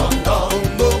más con dos.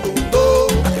 Con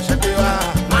dos, ¿a qué se te va?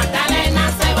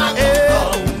 Magdalena se va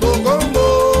con dos. Con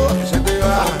dos, ¿a qué se te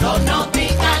va? Con dos no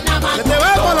pica nada más Se con te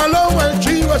va dos. para la loma el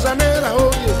chivo esa negra,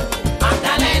 oye.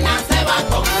 Magdalena se va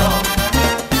con dos.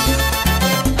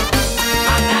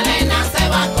 Magdalena se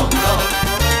va con dos.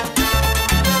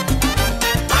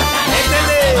 Magdalena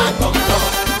se va con dos.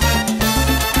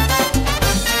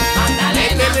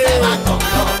 Magdalena se va con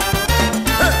dos.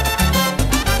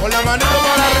 Con la manito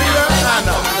para arriba,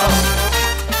 anda.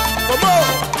 ¿Cómo?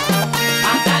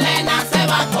 Magdalena se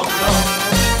va con dos.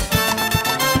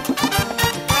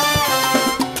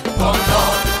 Con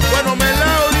dos. Bueno,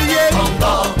 Melao DJ,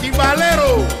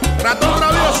 Timbalero, Ratón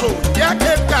Rabioso, Jack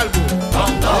el Calvo,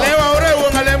 Leo Abreu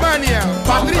en Alemania,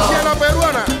 Patricia la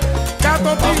peruana,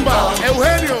 Cato Timba,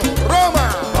 Eugenio, Roma,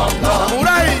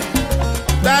 Samurai,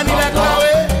 Dani la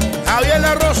Clave, Javier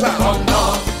La Rosa,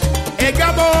 el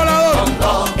Gato Volador,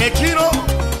 el Chino,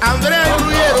 Andrea y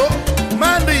Ruyero,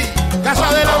 Mandy,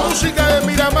 Casa de la Música de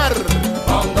Miramar.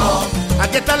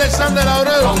 Aquí está Alexander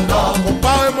Abreu,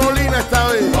 compadre Molina esta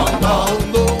vez.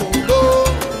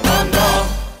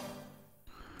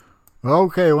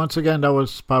 Okay, once again, that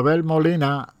was Pavel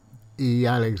Molina y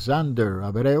Alexander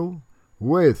Abreu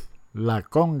with La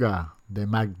Conga de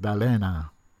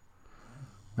Magdalena.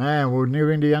 Man, we're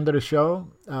nearing the end of the show.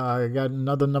 I got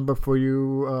another number for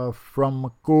you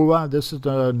from Cuba. This is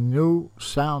a new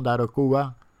sound out of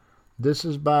Cuba. This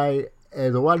is by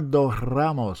Eduardo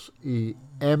Ramos y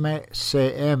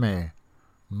MCM,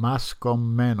 Más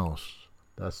con Menos.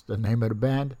 That's the name of the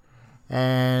band.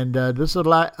 And this is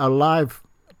a live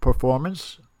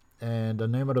performance, and the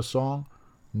name of the song,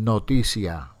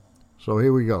 Noticia. So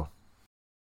here we go.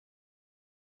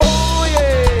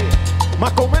 Oye,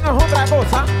 más o menos otra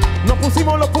cosa. Nos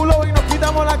pusimos los culos y nos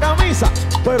quitamos la camisa,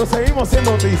 pero seguimos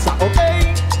siendo tiza,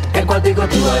 ¿ok? En cuartico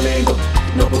igualito,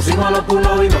 nos pusimos los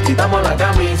culos y nos quitamos la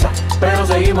camisa, pero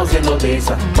seguimos siendo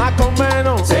tiza. Más o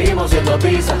menos, seguimos siendo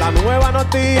tiza. La nueva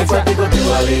noticia. En cuartico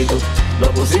igualito, nos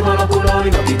pusimos los culos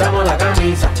y nos quitamos la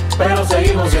camisa, pero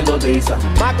seguimos siendo tiza.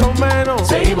 Más o menos,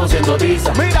 seguimos siendo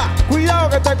tiza. Mira, cuidado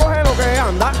que te coge lo que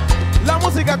anda. La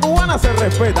música cubana se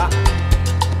respeta.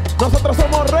 Nosotros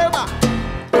somos reba,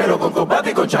 pero con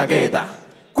combate y con chaqueta.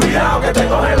 Cuidado que te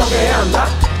coge lo que anda.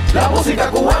 La música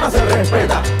cubana se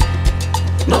respeta.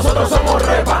 Nosotros somos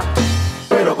repa,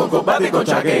 pero con combate y con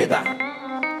chaqueta.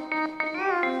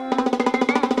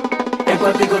 En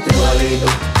cuartico igualito,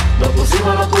 nos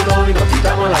pusimos los culos y nos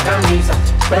quitamos la camisa,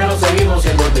 pero seguimos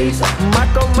siendo tiza.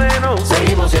 Más o menos,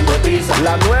 seguimos siendo tiza.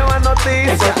 La nueva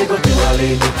noticia. En cuartico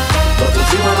igualito, nos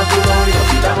pusimos los culos y nos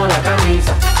quitamos la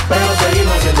camisa, pero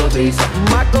seguimos siendo tiza.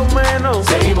 Más o menos,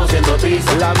 seguimos siendo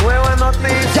tiza. La nueva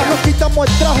noticia. Ya nos quitamos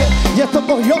el traje y esto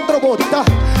cogió otro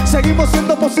voltaje. Seguimos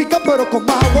siendo música pero con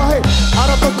más aguaje.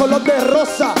 Ahora con color de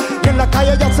rosa, y en la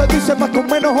calle ya se dice más o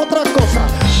menos otra cosa.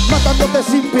 Matándote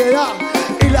sin piedad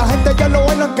y la gente ya lo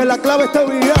bailan, que la clave está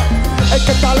unidad. El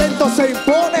que el talento se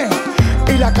impone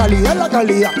y la calidad es la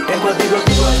calidad. En cuartico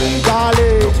igualito,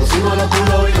 dale. Nos pusimos los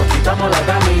culos y nos quitamos la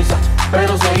camisa,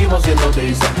 pero seguimos siendo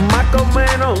tiza. Más o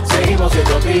menos, seguimos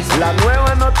siendo tiza. La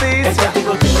nueva noticia. En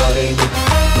cuartico igualito,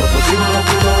 nos pusimos los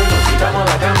culos y nos quitamos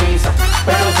la camisa,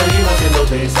 pero seguimos siendo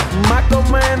tiza. Más o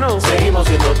menos, seguimos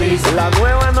siendo tiza. La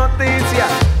nueva noticia.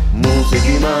 Música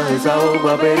y más esa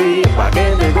guapería,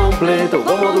 paquete completo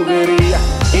como tú querías,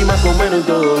 y más o menos en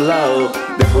todos lados.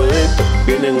 Después de esto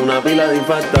vienen una pila de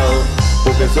infartados,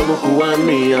 porque somos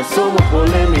cubanías, somos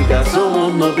polémicas,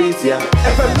 somos noticias.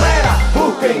 Enfermera,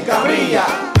 busquen camilla,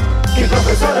 y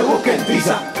profesores busquen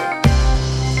tiza.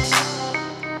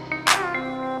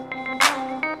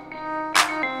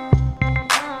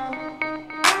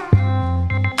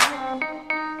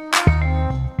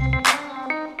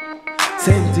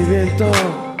 Sentimiento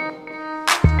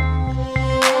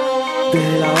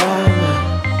de La Habana,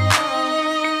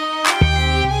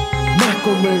 más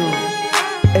con menos,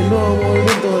 el nuevo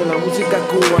movimiento de la música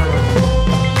cubana.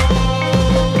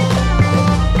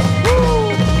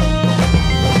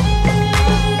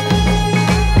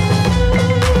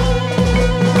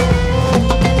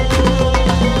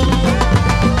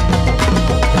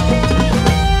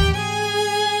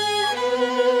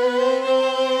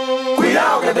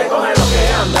 Cuidado que te coge lo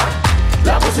que anda.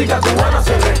 La música cubana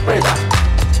se respeta.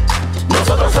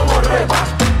 Nosotros somos repa,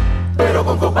 pero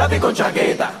con combate y con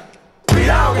chaqueta.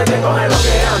 Cuidado que te coge lo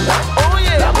que anda.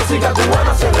 Oye, la música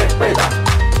cubana se respeta.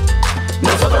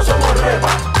 Nosotros somos repa,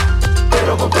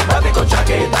 pero con combate y con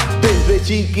chaqueta. Desde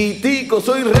chiquitico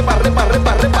soy repa,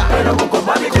 pero con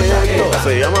combate y con chaqueta.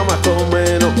 Se llama más o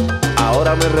menos,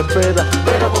 ahora me respeta,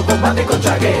 pero con combate y con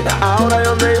chaqueta. Ahora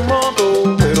yo ando en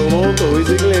moto, pero monto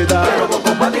bicicleta, pero con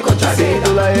combate y con chaqueta. Si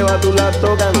tú la llevas, tú la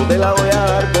tocas, no te la voy a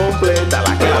dar completa.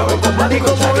 La clave, combate y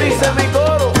con como chaqueta. dice mi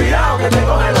coro, cuidado que te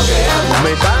coge lo que anda.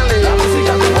 Metales, la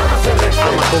música cubana se respeta.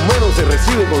 A más o menos se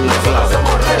recibe con la Nosotros clave.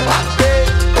 somos repa,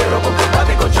 pero con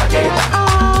combate y con chaqueta.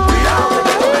 Cuidado que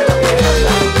te coge lo que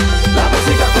anda. La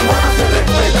música cubana se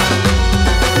respeta.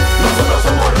 Nosotros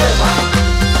somos repa,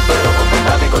 pero con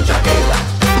combate y con chaqueta.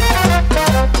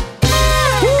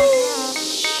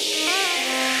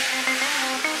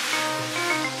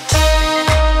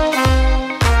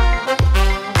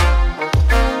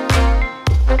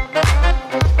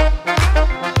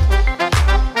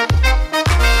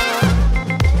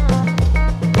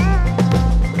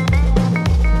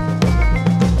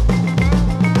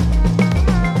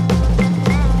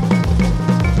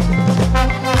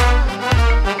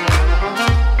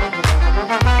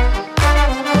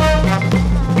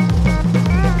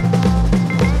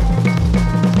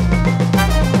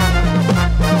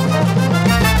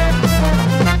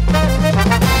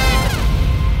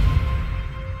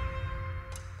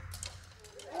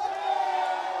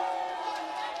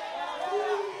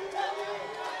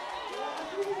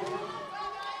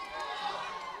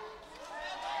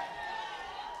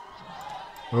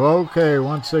 Okay,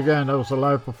 once again, that was a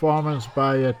live performance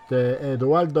by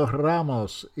Eduardo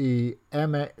Ramos y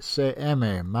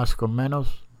MCM, Más con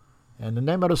Menos, and the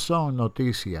name of the song,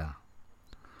 Noticia.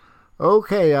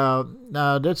 Okay,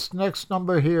 now this next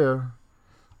number here,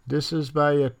 this is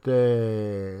by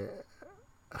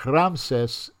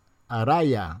Ramses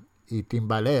Araya y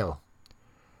Timbaleo,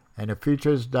 and it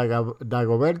features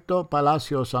Dagoberto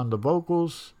Palacios on the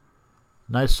vocals.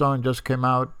 Nice song, just came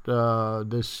out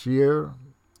this year.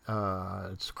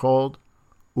 It's called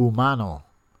Humano.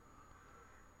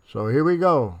 So here we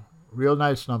go. Real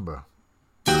nice number.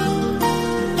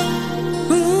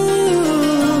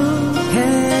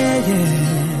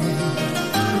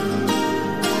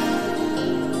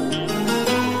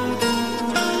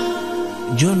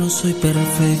 Yo no soy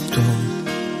perfecto,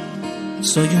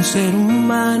 soy un ser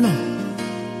humano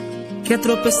que ha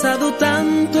tropezado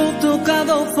tanto,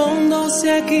 tocado fondo, se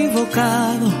ha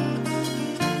equivocado.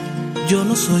 Yo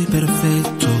no soy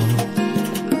perfecto,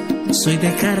 soy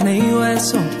de carne y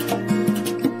hueso.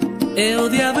 He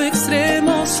odiado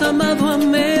extremos, amado a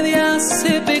medias,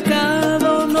 he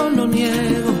pecado, no lo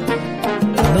niego.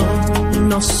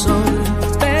 No soy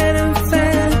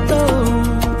perfecto,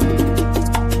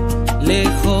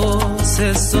 lejos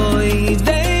estoy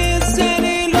de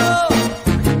serlo.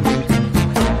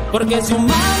 Porque es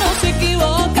humano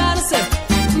equivocarse,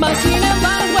 mas sin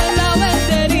embargo el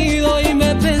haber herido y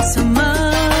me pesa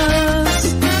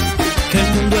más que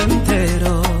el mundo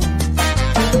entero.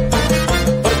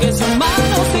 Porque es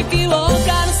humano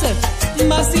equivocarse,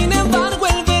 mas sin embargo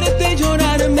el verte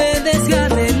llorar me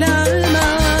desgarra el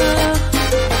alma.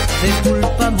 De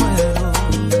culpa muero.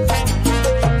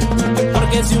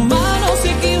 Porque es humano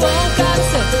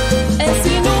equivocarse, es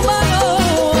inhumano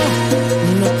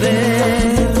no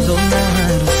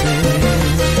perdonarse.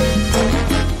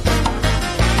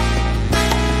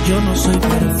 Yo no soy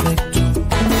perfecto,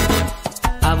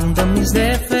 abundan mis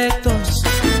defectos.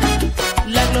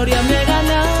 La gloria me he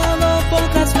ganado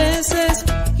pocas veces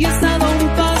y he estado a un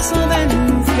paso del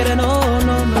infierno.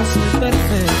 No soy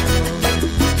perfecto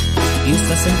y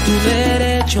estás en tu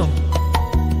derecho.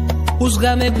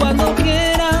 Júzgame cuando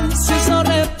quieras, si eso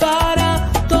repara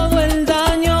todo el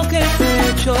daño que te he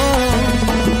hecho.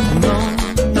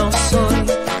 No soy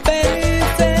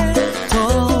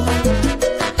perfecto,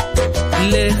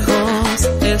 lejos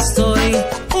estoy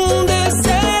de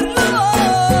serlo.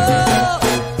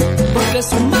 Porque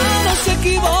es humano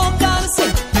equivocarse,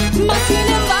 mas sin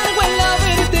embargo el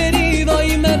haberte herido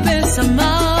y me pesa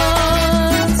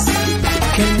más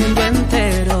que el mundo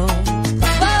entero.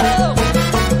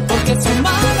 Porque es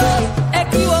humano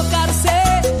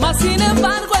equivocarse, mas sin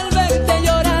embargo el verte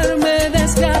llorar me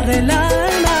desgarra el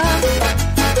alma.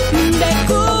 De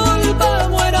culpa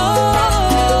muero.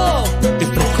 Te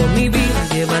ofrezco mi vida,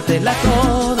 llévatela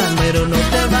toda, pero no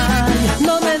te vayas,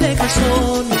 no me dejes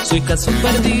solo. Soy caso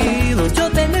perdido, yo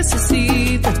te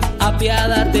necesito.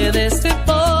 Apiádate de este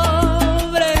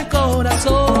pobre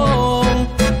corazón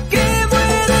que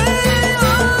muere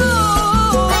hoy.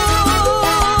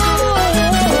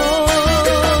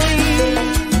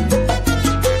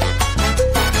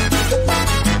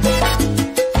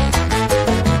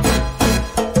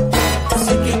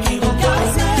 Sé que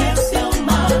equivocarse es de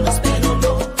humanos, pero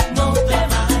no te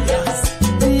vayas.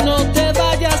 No te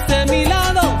vayas de mi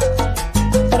lado,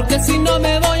 porque si no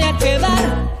me voy a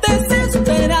quedar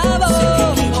desesperado. Sé que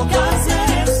equivocarse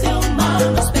es de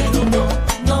humanos, pero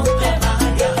no te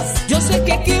vayas. Yo sé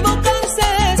que equivocarse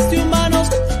es de humanos,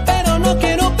 pero no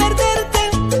quiero perderte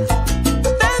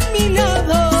de mi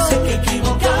lado. Sé que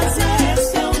equivocarse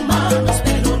es de humanos,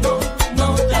 pero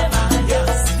no te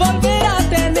vayas. Volver a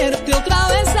tenerte otra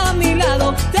vez a mi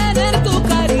lado, tener tu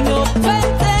cariño,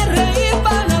 verte reír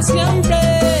para siempre.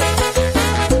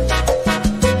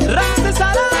 Ramses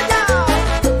Araya,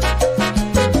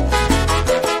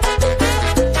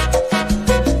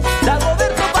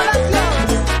 Dagoberto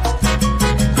Palacios.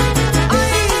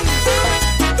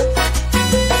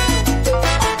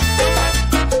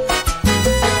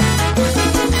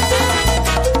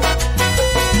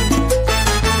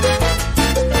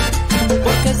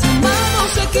 Porque es humano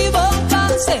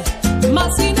equivocarse,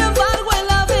 mas sin embargo el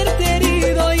haberte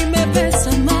herido y me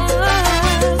pesa más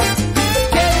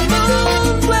que el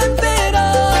mundo entero.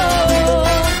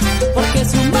 Porque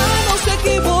es humano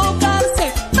equivocarse,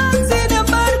 mas sin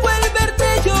embargo el verte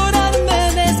llorar me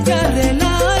desgarra el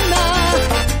alma.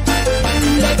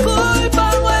 De culpa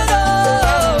muero.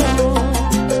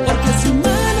 Porque es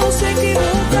humano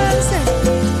equivocarse,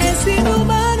 es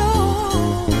inhumano.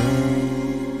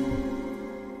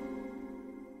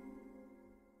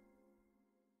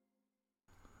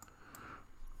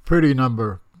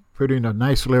 Pretty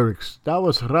nice lyrics. That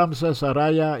was Ramses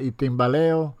Araya y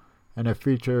Timbaleo, and it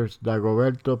features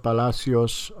Dagoberto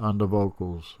Palacios on the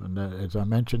vocals. And that, as I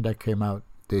mentioned, that came out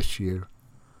this year.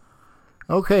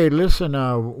 Okay, listen,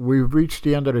 we've reached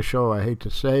the end of the show. I hate to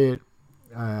say it,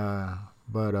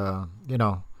 but you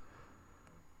know,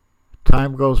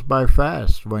 time goes by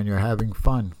fast when you're having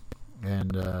fun.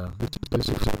 And this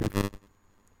is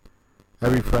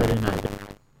every Friday night.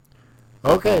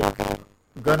 Okay,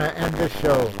 I'm going to end this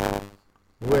show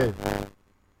with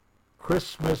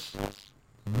Christmas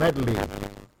Medley.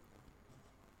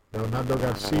 Leonardo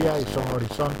Garcia y Son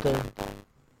Horizonte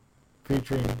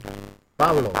featuring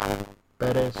Pablo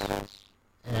Perez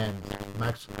and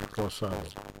Max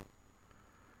Rosado.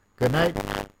 Good night.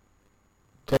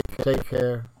 Take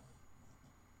care.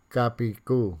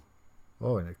 Capicu.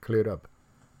 Oh, and it cleared up.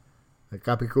 The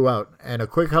Capicu out. And a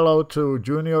quick hello to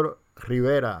Junior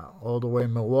Rivera, all the way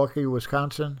in Milwaukee,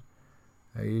 Wisconsin.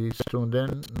 He's tuned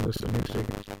in, listen to music.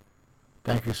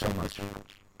 Thank you so much.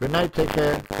 Good night, take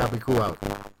care. Capicu out.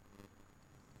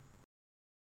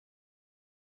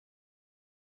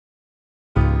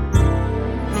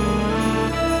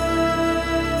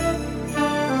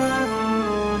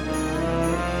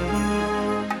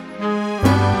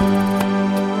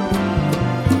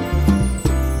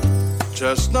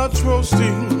 Chestnuts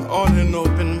roasting on an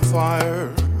open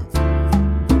fire.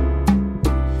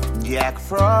 Jack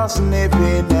Frost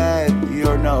nipping at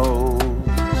your nose.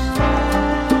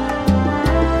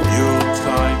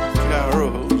 Yuletide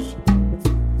carols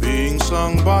being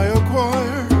sung by a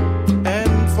choir,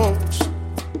 and folks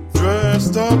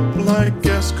dressed up like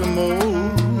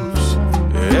Eskimos.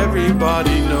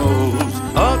 Everybody knows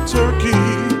a turkey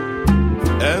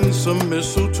and some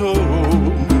mistletoe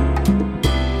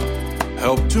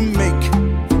help to make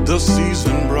the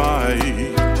season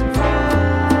bright.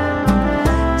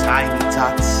 Tiny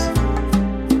tots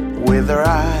with their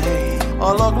eye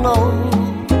all aglow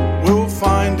will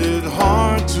find it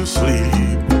hard to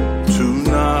sleep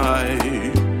tonight.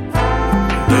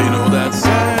 They know that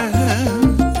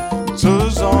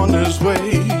Santa's on his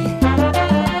way.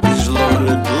 He's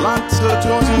loaded lots of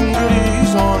toys and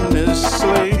goodies on his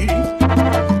sleigh.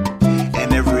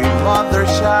 And every mother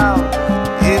child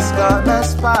is gonna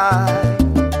spy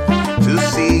to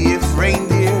see if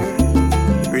reindeer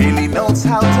really knows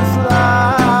how to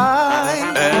fly.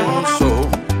 And so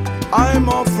I'm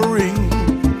offering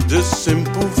this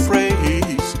simple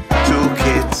phrase to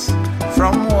kids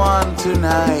from 1 to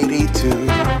 92.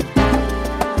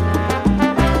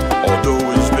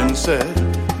 Although it's been said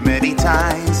many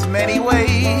times, many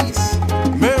ways,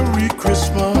 Merry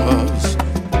Christmas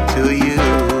to you.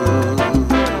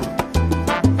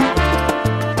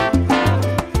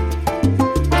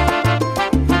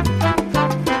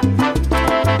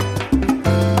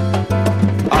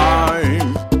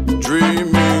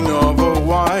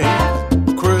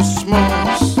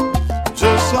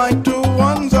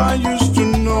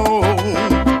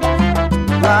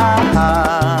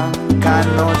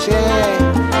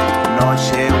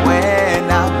 Noche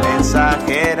buena,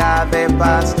 mensajera de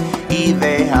paz y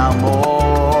de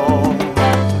amor.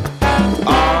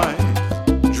 I'm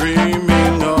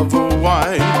dreaming of a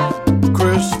white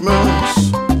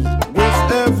Christmas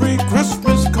with every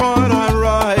Christmas card I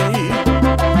write.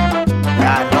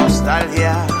 La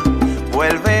nostalgia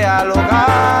vuelve al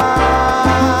hogar.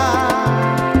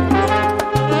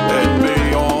 And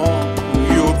may all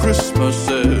your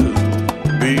Christmases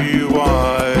be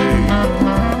white.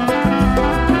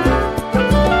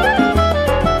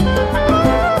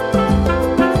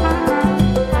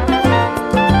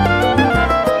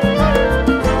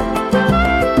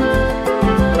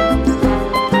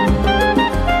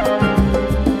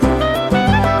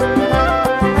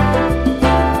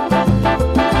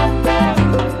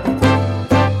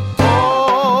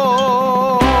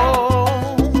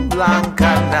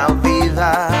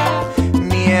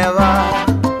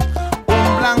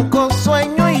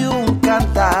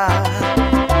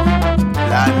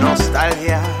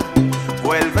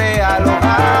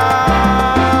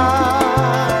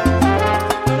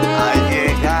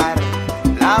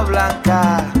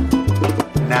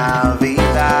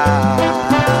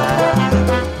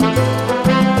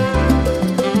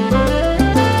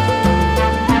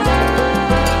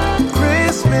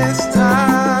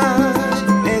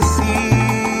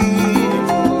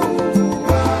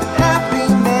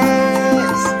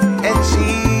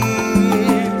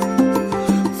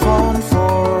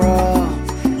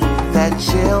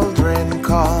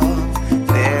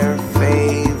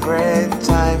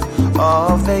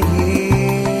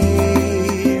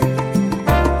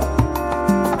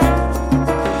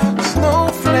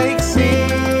 Snowflakes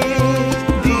in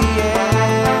the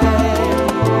air.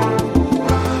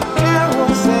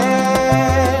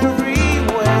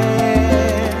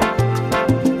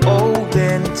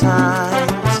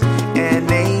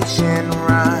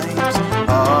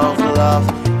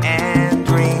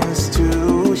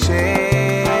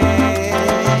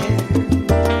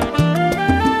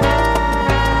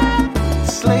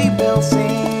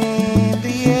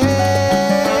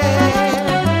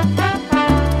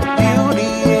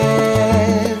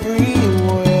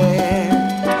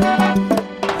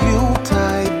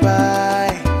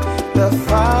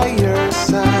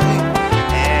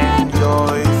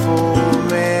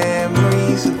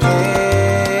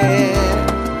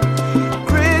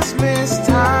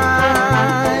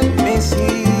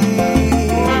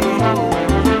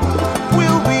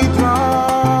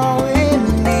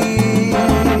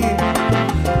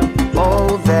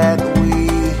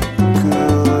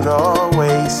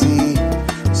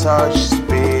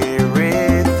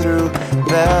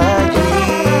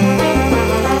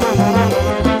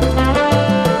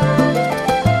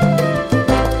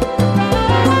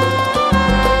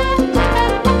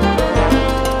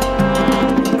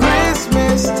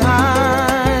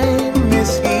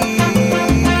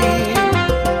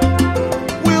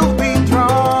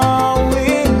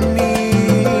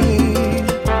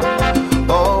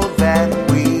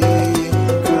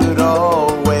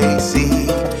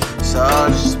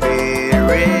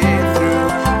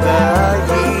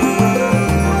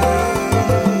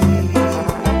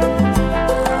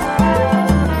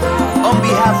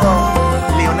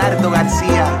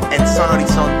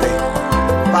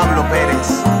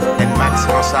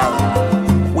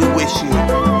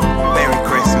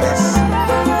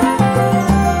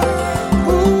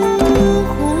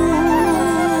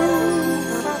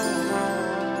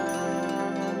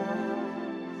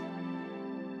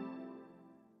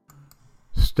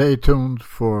 Stay tuned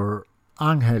for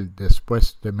Ángel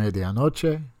Después de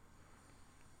Medianoche.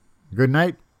 Good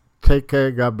night. Take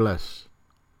care. God bless.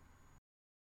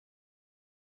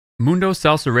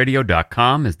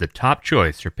 MundoSalsaRadio.com is the top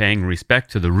choice for paying respect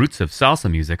to the roots of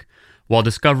salsa music while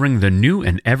discovering the new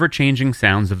and ever-changing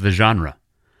sounds of the genre.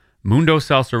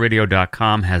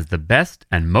 MundoSalsaRadio.com has the best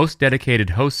and most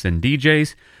dedicated hosts and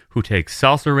DJs who take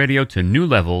salsa radio to new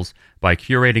levels by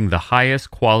curating the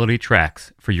highest quality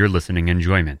tracks for your listening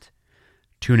enjoyment.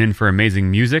 Tune in for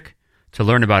amazing music, to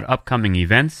learn about upcoming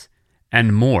events,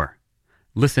 and more.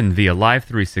 Listen via Live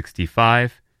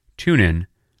 365, TuneIn,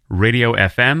 Radio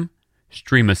FM,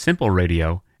 Stream a Simple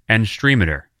Radio, and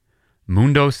Streamiter.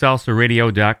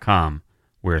 MundoSalsaRadio.com,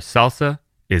 where salsa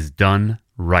is done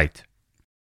right.